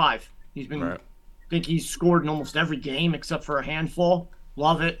 125. He's been, Right. I think he's scored in almost every game except for a handful.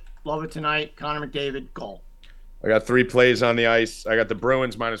 Love it tonight. Connor McDavid, goal. I got 3 plays on the ice. I got the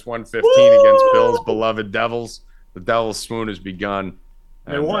Bruins minus 115 against Bill's beloved Devils. The Devils' swoon has begun.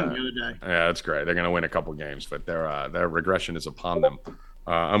 They won the other day. Yeah, that's great. They're going to win a couple games, but their regression is upon them.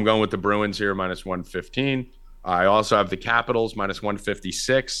 I'm going with the Bruins here, minus 115. I also have the Capitals, minus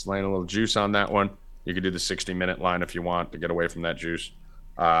 156. Laying a little juice on that one. You could do the 60-minute line if you want to get away from that juice.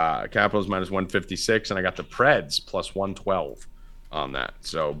 Capitals, minus 156. And I got the Preds, plus 112 on that.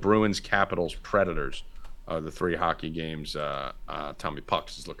 So Bruins, Capitals, Predators are the 3 hockey games Tommy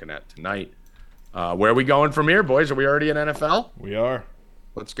Pucks is looking at tonight. Where are we going from here, boys? Are we already in NFL? We are.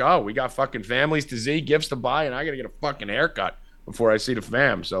 Let's go. We got fucking families to Z, gifts to buy, and I got to get a fucking haircut before I see the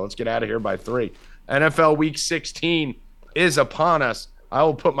fam. So let's get out of here by 3. NFL Week 16 is upon us. I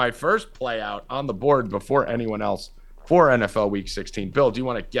will put my first play out on the board before anyone else for NFL Week 16. Bill, do you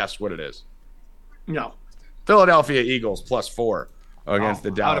want to guess what it is? No. Philadelphia Eagles plus 4 against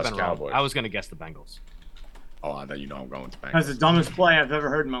the Dallas Cowboys. I was going to guess the Bengals. Oh, I thought you know I'm going with the Bengals. That's the dumbest play I've ever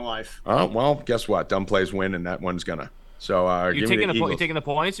heard in my life. Oh, well, guess what? Dumb plays win, and that one's gonna. So You give me taking the you Eagles. taking the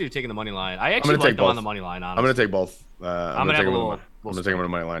points, or you taking the money line? I gonna actually take like them on both. the money line. I'm Honestly. gonna take both. I'm gonna take them on the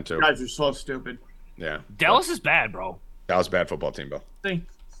money line too. You guys are so stupid. Yeah. Dallas is bad, bro. That was a bad football team, Bill. See?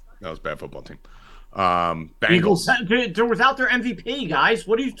 That was a bad football team. Eagles, Bengals. they're without their MVP, guys.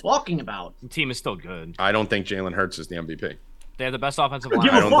 What are you talking about? The team is still good. I don't think Jalen Hurts is the MVP. They have the best offensive I line.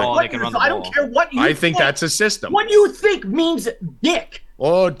 don't give a don't fuck think- what They can you run the I don't ball. care what you I think that's a system. What you think means dick.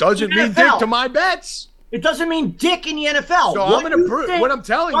 Oh, it doesn't mean dick NFL. to my bets. It doesn't mean dick in the NFL. So What I'm gonna you prove think what I'm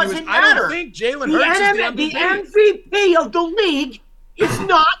telling you is doesn't I don't matter. think Jalen The Hurts is the the MVP. MVP of the league is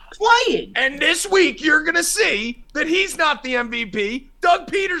not playing. And this week, you're going to see that he's not the MVP. Doug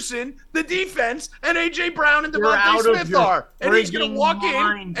Peterson, the defense, and A.J. Brown and You're out Devontae of Smith your are. And he's going frigging to walk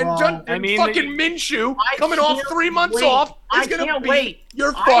mind, in bro. and, I mean, fucking Minshew, I coming off can't 3 months wait. off, I is going to can't beat wait.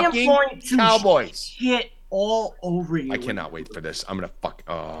 your I am fucking going to Cowboys. shit all over you. I cannot wait for this. I'm going to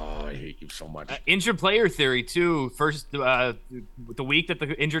Oh, I hate you so much. Injured player theory too. First, the week that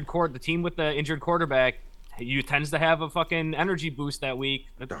the team with the injured quarterback, you tends to have a fucking energy boost that week.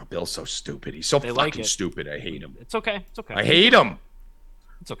 Oh, Bill's so stupid. He's so They like fucking it. stupid. I hate him. It's okay. It's okay. I hate him.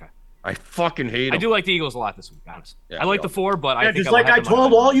 It's okay. I fucking hate him. I do like the Eagles a lot this week, honestly. Yeah, I like we the all 4, but I Yeah, think just like have I them on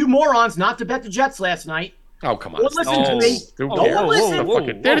told my all line. you morons not to bet the Jets last night. Oh, come on. Don't listen to me. Who No cares? one listen. The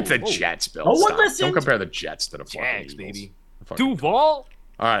fucking- Dude, it's the Whoa. Jets, Bill. No one Stop. listened. Don't compare the Jets to the fucking Jags, Eagles. baby. Fucking- Duval. All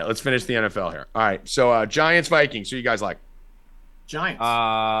right, let's finish the NFL here. All right, so Giants, Vikings. Who you guys like? Giants.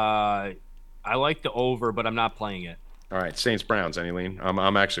 I like the over, but I'm not playing it. All right, Saints Browns. Any lean?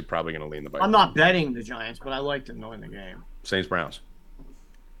 I'm actually probably going to lean the Vikings. I'm not betting the Giants, but I like them to win the game. Saints Browns.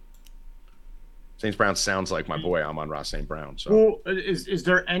 Saints Browns sounds like my boy Amon-Ra St. Brown. So Who is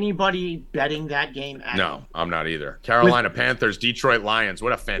there anybody betting that game? no, I'm not either. Carolina Panthers, Detroit Lions.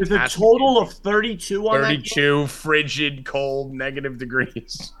 What a There's fantastic a total of 32 on that game. 32 frigid, cold, negative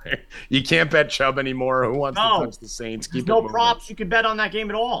degrees. You can't bet Chubb anymore. Who wants to touch the Saints? There's Keep no it moving. props you can bet on that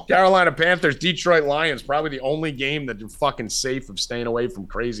game at all. Carolina Panthers, Detroit Lions, probably the only game that you're fucking safe of staying away from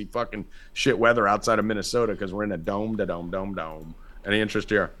crazy fucking shit weather outside of Minnesota because we're in a dome. Any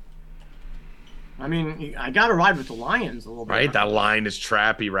interest here? I mean, I got to ride with the Lions a little bit. Right? That line is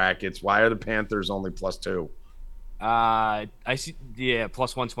trappy, Rackets. Why are the Panthers only +2? I see. Yeah,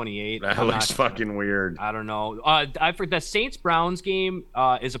 plus 128. That looks fucking weird. I don't know. I forgot the Saints Browns game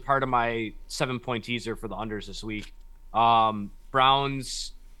is a part of my 7-point teaser for the unders this week.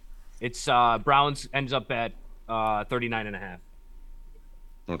 Browns ends up at 39.5.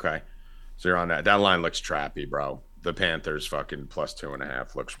 Okay. So you're on that. That line looks trappy, bro. The Panthers fucking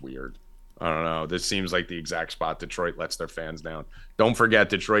 +2.5 looks weird. I don't know. This seems like the exact spot Detroit lets their fans down. Don't forget,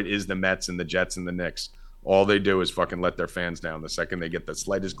 Detroit is the Mets and the Jets and the Knicks. All they do is fucking let their fans down the second they get the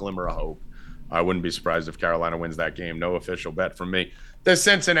slightest glimmer of hope. I wouldn't be surprised if Carolina wins that game. No official bet from me. The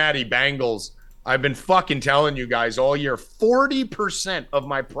Cincinnati Bengals. I've been fucking telling you guys all year, 40% of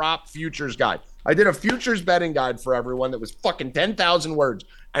my prop futures guide. I did a futures betting guide for everyone that was fucking 10,000 words,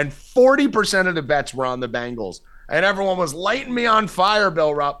 and 40% of the bets were on the Bengals. And everyone was lighting me on fire,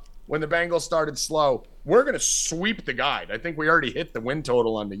 Bill Rupp, when the Bengals started slow. We're going to sweep the guide. I think we already hit the win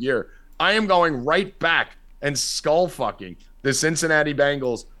total on the year. I am going right back and skull fucking the Cincinnati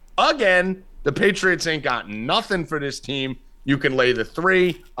Bengals again. The Patriots ain't got nothing for this team. You can lay the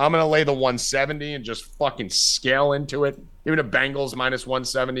 3. I'm going to lay the 170 and just fucking scale into it. Even a Bengals minus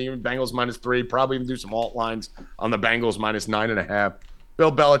 170, even Bengals minus 3. Probably even do some alt lines on the Bengals minus 9.5.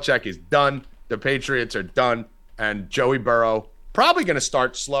 Bill Belichick is done. The Patriots are done. And Joey Burrow probably going to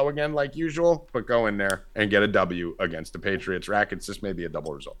start slow again like usual, but go in there and get a W against the Patriots. Rackets, this may be a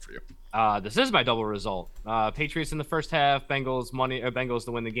double result for you. This is my double result. Patriots in the first half, Bengals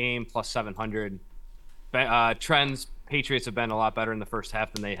to win the game, plus 700. Trends, Patriots have been a lot better in the first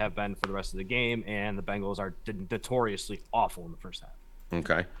half than they have been for the rest of the game, and the Bengals are notoriously awful in the first half.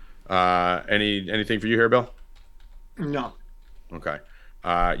 Okay. Anything for you here, Bill? No. Okay.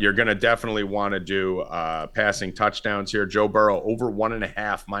 You're going to definitely want to do passing touchdowns here. Joe Burrow over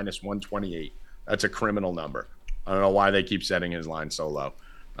 1.5 minus 128. That's a criminal number. I don't know why they keep setting his line so low.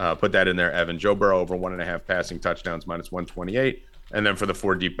 Put that in there, Evan. Joe Burrow over 1.5 passing touchdowns minus 128. And then for the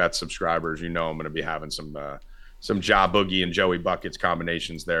 4 Deep Bet subscribers, you know I'm going to be having some Ja Boogie and Joey Buckets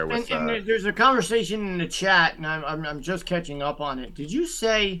combinations there. With and there's a conversation in the chat, and I'm just catching up on it. Did you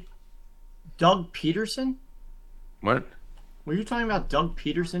say Doug Peterson? What? Were you talking about Doug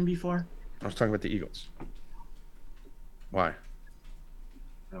Peterson before? I was talking about the Eagles. Why?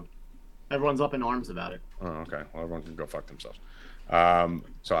 Everyone's up in arms about it. Oh, okay. Well, everyone can go fuck themselves.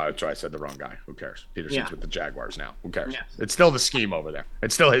 So I said the wrong guy. Who cares? Peterson's with the Jaguars now. Who cares? Yes. It's still the scheme over there.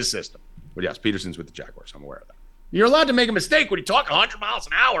 It's still his system. But yes, Peterson's with the Jaguars. I'm aware of that. You're allowed to make a mistake when you talk 100 miles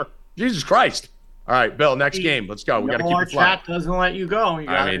an hour. Jesus Christ. All right, Bill, next game. Let's go. We got to keep our it flying. chat doesn't let you go.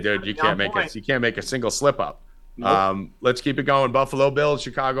 I mean, dude, you can't make a single slip up. Nope. Let's keep it going. Buffalo Bills,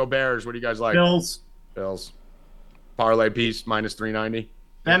 Chicago Bears. What do you guys like? Bills. Parlay piece minus 390.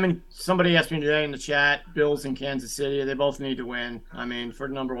 Them and somebody asked me today in the chat, Bills and Kansas City, they both need to win. I mean, for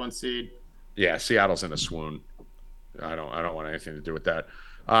the number 1 seed. Yeah, Seattle's in a swoon. I don't want anything to do with that.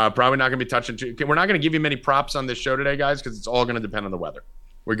 Probably not going to be touching. We're not going to give you many props on this show today, guys, because it's all going to depend on the weather.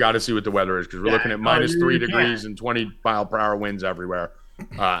 We got to see what the weather is because we're looking at minus 3 degrees and 20 mile per hour winds everywhere.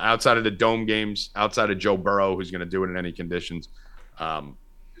 Outside of the dome games, outside of Joe Burrow, who's going to do it in any conditions.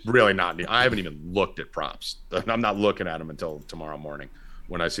 Really not. I haven't even looked at props. I'm not looking at them until tomorrow morning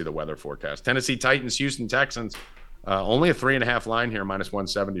when I see the weather forecast. Tennessee Titans, Houston Texans. Only a 3.5 line here, minus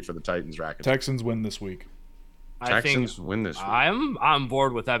 170 for the Titans. Rackets. Texans win this week. Texans win this week. I'm on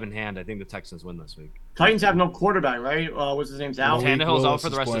board with Evan Hand. I think the Texans win this week. Titans have no quarterback, right? What's his name's out? Tannehill's out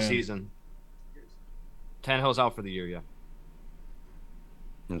for the rest of the season. Tannehill's out for the year, yeah.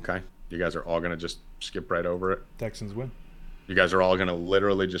 Okay. You guys are all going to just skip right over it? Texans win. You guys are all going to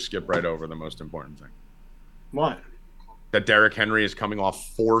literally just skip right over the most important thing. What? That Derrick Henry is coming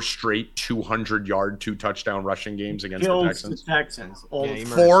off 4 straight 200-yard, 2-touchdown rushing games against the Texans. Yeah,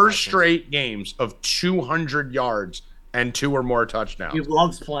 4 straight games of 200 yards and 2 or more touchdowns. He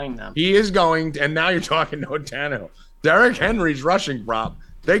loves playing them. He is going, and now you're talking no Tannehill. Derrick Henry's rushing prop.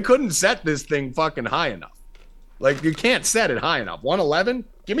 They couldn't set this thing fucking high enough. Like, you can't set it high enough. 111?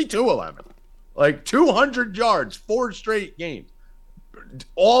 Give me 211. Like 200 yards, 4 straight games.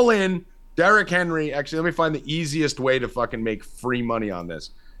 All in. Derrick Henry. Actually, let me find the easiest way to fucking make free money on this.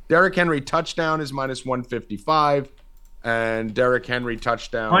 Derrick Henry touchdown is minus 155. And Derrick Henry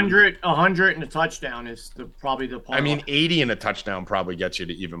touchdown. 100 and a touchdown is probably the part. I mean, 80 and a touchdown probably gets you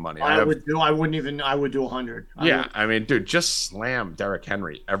to even money. I would do 100. I mean, dude, just slam Derrick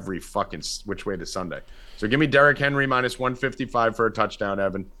Henry every fucking which way to Sunday. So give me Derrick Henry minus 155 for a touchdown,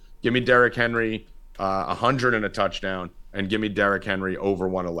 Evan. Give me Derrick Henry 100 and a touchdown, and give me Derrick Henry over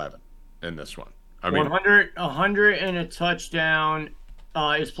 111 in this one. I mean, 100 and a touchdown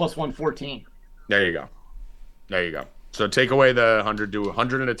is plus 114. There you go. So take away the 100, do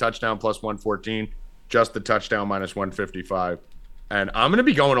 100 and a touchdown plus 114, just the touchdown minus 155. And I'm going to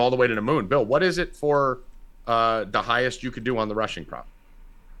be going all the way to the moon. Bill, what is it for the highest you could do on the rushing prop?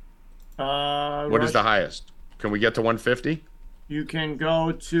 What is the highest? Can we get to 150? You can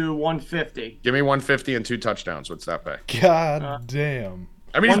go to 150. Give me 150 and 2 touchdowns. What's that pay? God damn.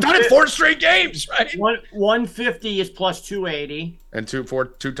 I mean, he's done it 4 straight games, right? 150 is plus 280. And two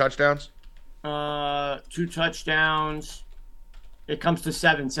touchdowns? 2 touchdowns. It comes to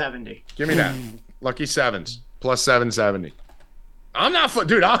 770. Give me that. Lucky sevens plus 770. I'm not,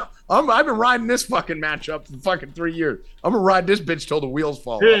 dude. I've been riding this fucking matchup for fucking 3 years. I'm gonna ride this bitch till the wheels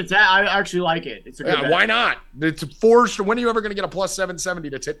fall off. I actually like it. It's a good bet. Why not? It's 4. When are you ever gonna get a plus 770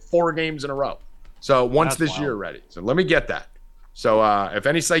 that's hit 4 games in a row? So once this year ready. So let me get that. So if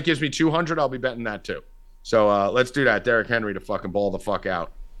any site gives me 200, I'll be betting that too. So let's do that. Derrick Henry to fucking ball the fuck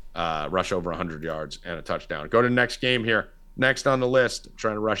out. Rush over 100 yards and a touchdown. Go to the next game here. Next on the list. I'm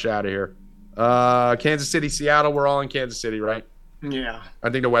trying to rush out of here. Kansas City, Seattle. We're all in Kansas City, right? Yeah.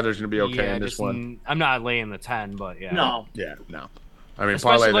 I think the weather's going to be okay in this one. I'm not laying the 10, but yeah. No. Yeah, no. I mean,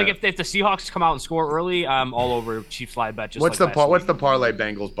 especially parlay like if the Seahawks come out and score early, I'm all over Chiefs live bet. Just what's like what's the parlay?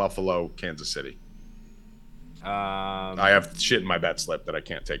 Bengals, Buffalo, Kansas City. I have shit in my bet slip that I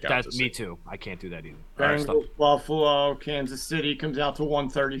can't take out. That's me too. I can't do that either. Bengals, Buffalo, Kansas City comes out to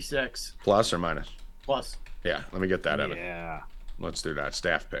 136. Plus or minus? Plus. Yeah, let me get that, Evan. Yeah. Let's do that.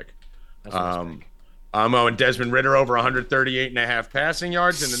 Staff pick. That's a nice pick. I'm owing Desmond Ridder over 138 and a half passing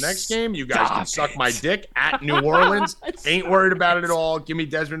yards in the next game. You guys can suck my dick at New Orleans. Ain't worried about it at all. Give me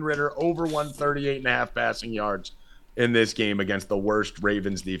Desmond Ridder over 138 and a half passing yards in this game against the worst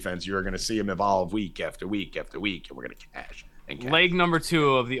Ravens defense. You're going to see him evolve week after week after week, and we're going to cash. Leg number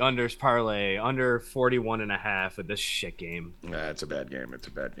 2 of the unders parlay, under 41 and a half of this shit game. Nah, it's a bad game. It's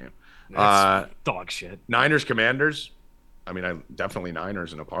a bad game. That's dog shit. Niners, Commanders. I mean, I definitely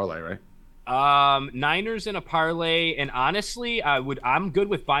Niners in a parlay, right? Niners in a parlay, and honestly, I'm good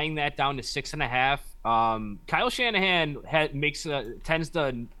with buying that down to 6.5. Kyle Shanahan tends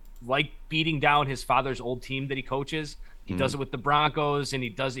to like beating down his father's old team that he coaches. He does it with the Broncos, and he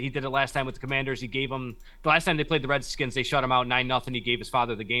did it last time with the Commanders. He gave them the last time they played the Redskins, they shut him out 9-0. He gave his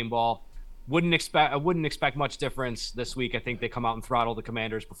father the game ball. I wouldn't expect much difference this week. I think they come out and throttle the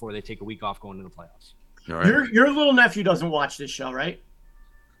Commanders before they take a week off going into the playoffs. All right. Your little nephew doesn't watch this show, right?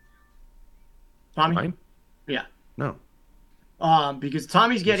 Tommy? Mine? Yeah. No. Because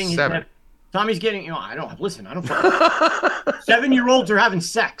Tommy's getting his 7. Tommy's getting, I don't 7-year-olds are having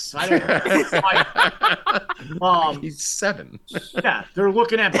sex. I don't He's 7. Yeah, they're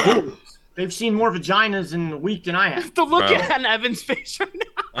looking at boobs. They've seen more vaginas in a week than I have. The look on Evan's face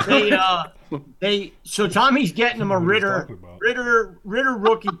right now. So Tommy's getting him a Ritter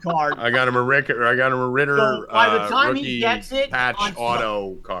rookie card. I got him a Ritter. So by the time rookie he gets it, patch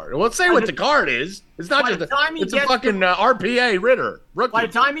auto card. Well, let's say what the card is. It's not just it's a fucking RPA Ritter rookie. By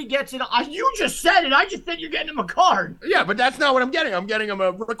the time he gets it, you just said it. I just said you're getting him a card. Yeah, but that's not what I'm getting. I'm getting him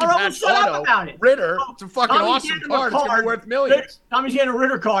a rookie patch shut auto up about it. Ritter. It's a fucking awesome card. It's gonna be worth millions. Tommy's getting a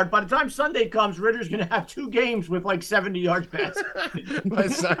Ritter card. By the time Sunday comes, Ritter's gonna have 2 games with like 70 yards passed.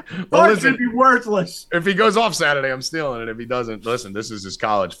 Well, listen, gonna be worthless. If he goes off Saturday, I'm stealing it. If he doesn't, listen, this is his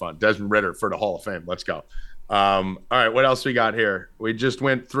college fund. Desmond Ridder for the Hall of Fame. Let's go. All right, what else we got here? We just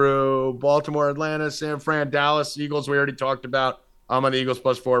went through Baltimore, Atlanta, San Fran, Dallas, Eagles. We already talked about. I'm on the Eagles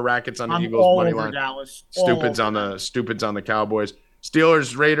 +4. Rackets on the Eagles money line. Dallas. Stupids on the Cowboys.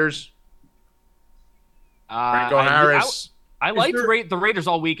 Steelers, Raiders. Franco Harris. I liked the Raiders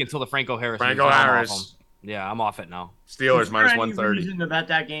all week until the Franco Harris. Franco Harris. Yeah, I'm off it now. Steelers minus Any 130. reason to bet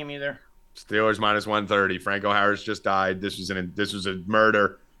that game either. Steelers minus 130. Franco Harris just died. This was a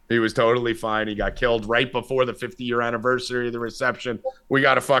murder. He was totally fine. He got killed right before the 50-year anniversary of the reception. We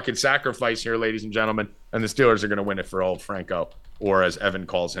got a fucking sacrifice here, ladies and gentlemen, and the Steelers are going to win it for old Franco, or as Evan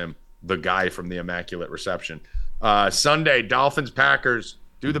calls him, the guy from the Immaculate Reception. Sunday, Dolphins, Packers.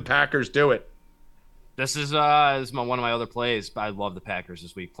 Do the Packers do it? This is one of my other plays. But I love the Packers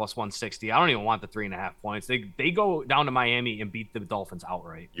this week. Plus 160. I don't even want the 3.5 points. They go down to Miami and beat the Dolphins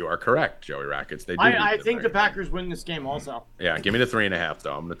outright. You are correct, Joey Rackets. They do. I think the Packers win this game also. Yeah, give me the 3.5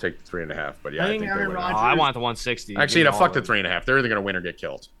 though. I'm gonna take the 3.5. But yeah, I think Aaron they win. Rodgers- I want the 160. Actually, fuck the 3.5. They're either gonna win or get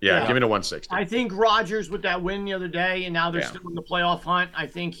killed. Yeah, give me the 160. I think Rodgers with that win the other day, and now they're Yeah. still in the playoff hunt. I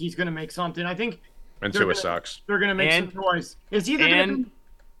think he's going to make something. I think And they're Tua gonna- sucks. they're going to make some noise. It's either gonna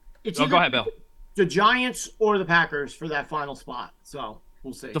be, go ahead, Bill. the Giants or the Packers for that final spot. So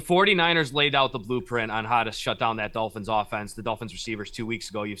we'll see. The 49ers laid out the blueprint on how to shut down that Dolphins offense. The Dolphins receivers 2 weeks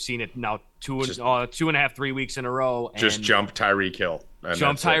ago. You've seen it now 2.5, 3 weeks in a row. Just and jump Tyreek Hill. And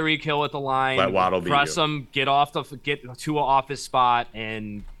jump that's it. Tyreek Hill at the line. Let Waddle beat press you. him. Get Tua off his spot,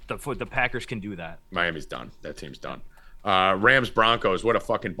 and the Packers can do that. Miami's done. That team's done. Rams Broncos, what a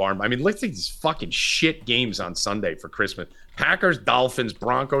fucking barn. I mean, let's take these fucking shit games on Sunday for Christmas. Packers, Dolphins,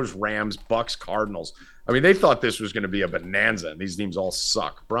 Broncos, Rams, Bucks, Cardinals. I mean, they thought this was going to be a bonanza, and these teams all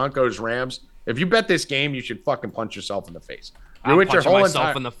suck. Broncos, Rams. If you bet this game, you should fucking punch yourself in the face. I'm with your punching whole myself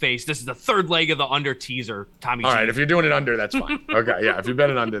entire- in the face. This is the third leg of the under teaser, Tommy. All G. right, if you're doing it under, that's fine. Okay, yeah, if you bet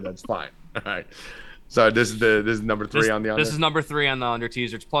it under, that's fine. All right. So this is number 3 on the under. This is number 3 on the under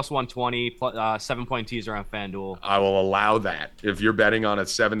teaser. It's plus 120, 7-point teaser on FanDuel. I will allow that. If you're betting on a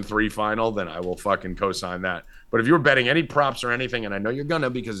 7-3 final, then I will fucking co-sign that. But if you're betting any props or anything, and I know you're gonna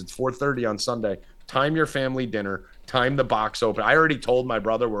because it's 4:30 on Sunday, time your family dinner, time the box open. I already told my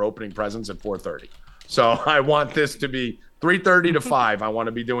brother we're opening presents at 4:30. So I want this to be 3:30 to 5. I want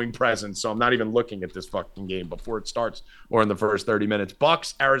to be doing presents, so I'm not even looking at this fucking game before it starts or in the first 30 minutes.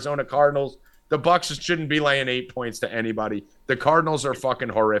 Bucks, Arizona Cardinals. The Bucks shouldn't be laying 8 points to anybody. The Cardinals are fucking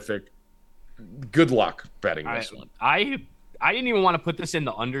horrific. Good luck betting this one. I didn't even want to put this in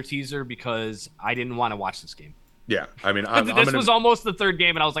the under teaser because I didn't want to watch this game. Yeah, I mean, This was almost the third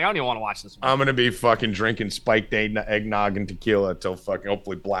game, and I was like, I don't even want to watch this one. I'm gonna be fucking drinking spiked eggnog and tequila till fucking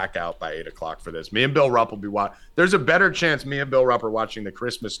hopefully blackout by 8 o'clock for this. Me and Bill Rupp will be watching. There's a better chance me and Bill Rupp are watching the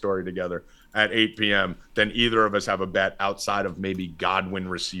Christmas Story together at 8 p.m. than either of us have a bet outside of maybe Godwin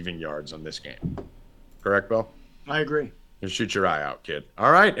receiving yards on this game. Correct, Bill? I agree. You shoot your eye out, kid.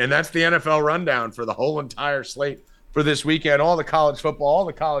 All right, and that's the NFL rundown for the whole entire slate for this weekend. All the college football, all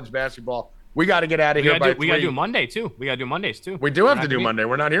the college basketball. We got to get out of here by 3. We got to do Monday, too. We got to do Mondays, too. We do have to do Monday.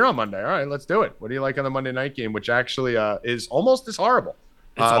 We're not here on Monday. All right, let's do it. What do you like on the Monday night game, which actually is almost as horrible?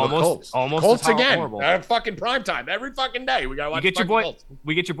 It's the almost Colts as again. horrible. Fucking prime time every fucking day. We got to watch.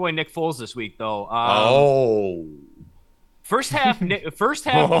 We get your boy Nick Foles this week, though. First half Colts.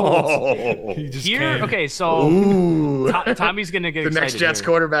 Oh. Here, okay, so Tommy's gonna get the next excited Jets here.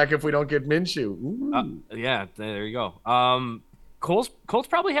 quarterback if we don't get Minshew. Ooh. Yeah, there you go. Colts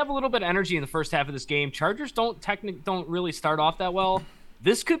probably have a little bit of energy in the first half of this game. Chargers don't really start off that well.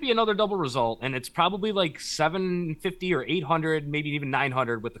 This could be another double result, and it's probably like 750 or 800, maybe even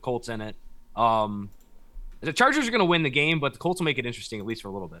 900 with the Colts in it. The Chargers are going to win the game, but the Colts will make it interesting at least for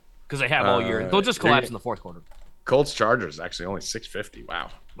a little bit because they have all year. They'll just collapse in the fourth quarter. Colts Chargers actually only 650.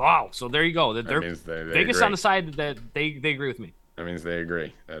 Wow. So there you go. They're means they Vegas agree. on the side that they agree with me. That means they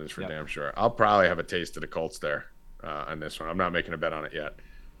agree. That is for damn sure. I'll probably have a taste of the Colts there on this one. I'm not making a bet on it yet.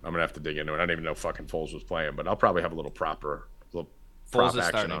 I'm gonna have to dig into it. I didn't even know fucking Foles was playing, but I'll probably have a little prop Foles is action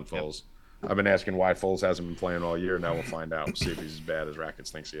starting. on Foles. I've been asking why Foles hasn't been playing all year. Now we'll find out. We'll see if he's as bad as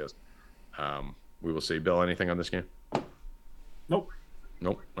Rackets thinks he is. We will see. Bill, anything on this game? Nope.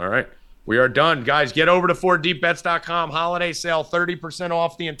 All right. We are done. Guys, get over to 4deepbets.com. Holiday sale, 30%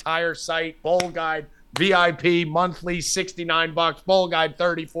 off the entire site. Bowl guide, VIP, monthly, $69. Bowl guide,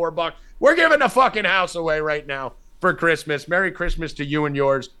 $34. We're giving the fucking house away right now for Christmas. Merry Christmas to you and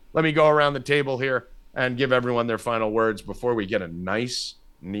yours. Let me go around the table here and give everyone their final words before we get a nice,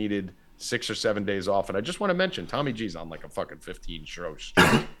 needed 6 or 7 days off. And I just want to mention, Tommy G's on like a fucking 15 shows.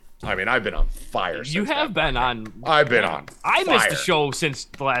 I mean, I've been on fire. You have been on. I've been on I fire. missed the show since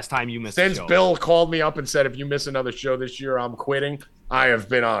the last time you missed the show. Since Bill called me up and said, if you miss another show this year, I'm quitting, I have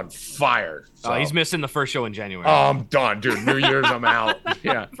been on fire. So. He's missing the first show in January. Oh, I'm done, dude. New Year's, I'm out.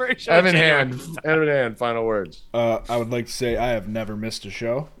 Yeah. First show in Evan January. Hand, final words. I would like to say I have never missed a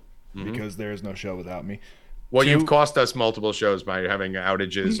show because there is no show without me. Well, you've cost us multiple shows by having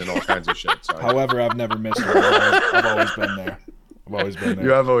outages and all kinds of shit. So. However, I've never missed one. I've always been there.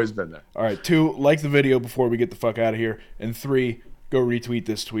 You have always been there. All right, 2, like the video before we get the fuck out of here. And 3, go retweet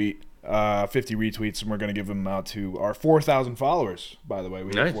this tweet. 50 retweets, and we're going to give them out to our 4,000 followers, by the way.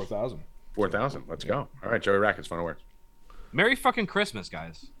 We Nice. have 4,000. 4,000. Let's go. All right, Joey Rackets, final words. Merry fucking Christmas,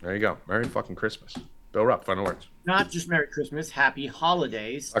 guys. There you go. Merry fucking Christmas. Bill Rupp, final words. Not just Merry Christmas, Happy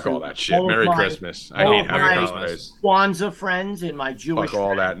Holidays. Fuck to all that shit. all of Merry my- Christmas. I all hate of Happy my Holidays. Kwanzaa friends and my Jewish Fuck all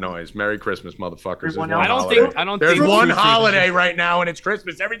friends. that noise. Merry Christmas, motherfuckers. There's Everyone one else- I don't There's think one Truth holiday even- right now, and it's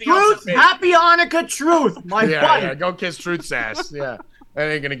Christmas. Everything else Truth, is fake. Happy Hanukkah, Truth, my Yeah, buddy. yeah. Go kiss Truth's ass. Yeah. That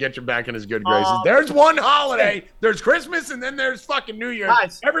ain't gonna get you back in his good graces. Oh. There's one holiday. There's Christmas, and then there's fucking New Year's.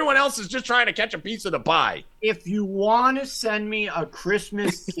 Guys. Everyone else is just trying to catch a piece of the pie. If you want to send me a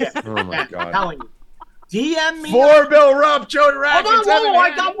Christmas gift, Oh my I'm God. telling you, DM me. For Bill Rupp, Joey Rackets, Hold on, Evan whoa, I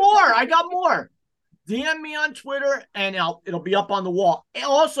Hannon. got more. DM me on Twitter, and it'll be up on the wall. And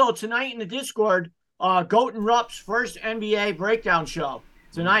also, tonight in the Discord, Goat and Rupp's first NBA breakdown show.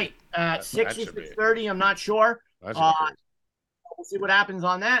 Tonight at 6 or should be- 6:30, I'm not sure. That's We'll see what happens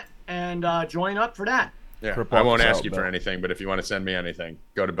on that, and join up for that. Yeah, Crip I walk won't us ask out, you for Bill. anything, but if you want to send me anything,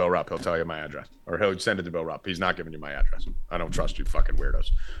 go to Bill Rupp. He'll tell you my address. Or he'll send it to Bill Rupp. He's not giving you my address. I don't trust you fucking weirdos.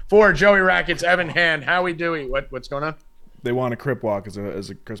 For Joey Rackets, Evan Hand, Howie Dewey. What's going on? They want a Crip Walk as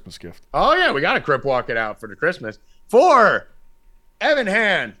a Christmas gift. Oh, yeah, we got to Crip walk it out for the Christmas. For Evan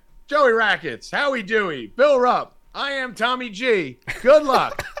Hand, Joey Rackets, Howie Dewey, Bill Rupp, I am Tommy G. Good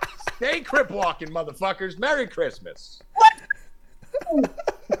luck. Stay Crip walking, motherfuckers. Merry Christmas. Merry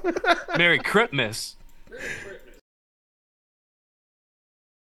Christmas. Merry Christmas.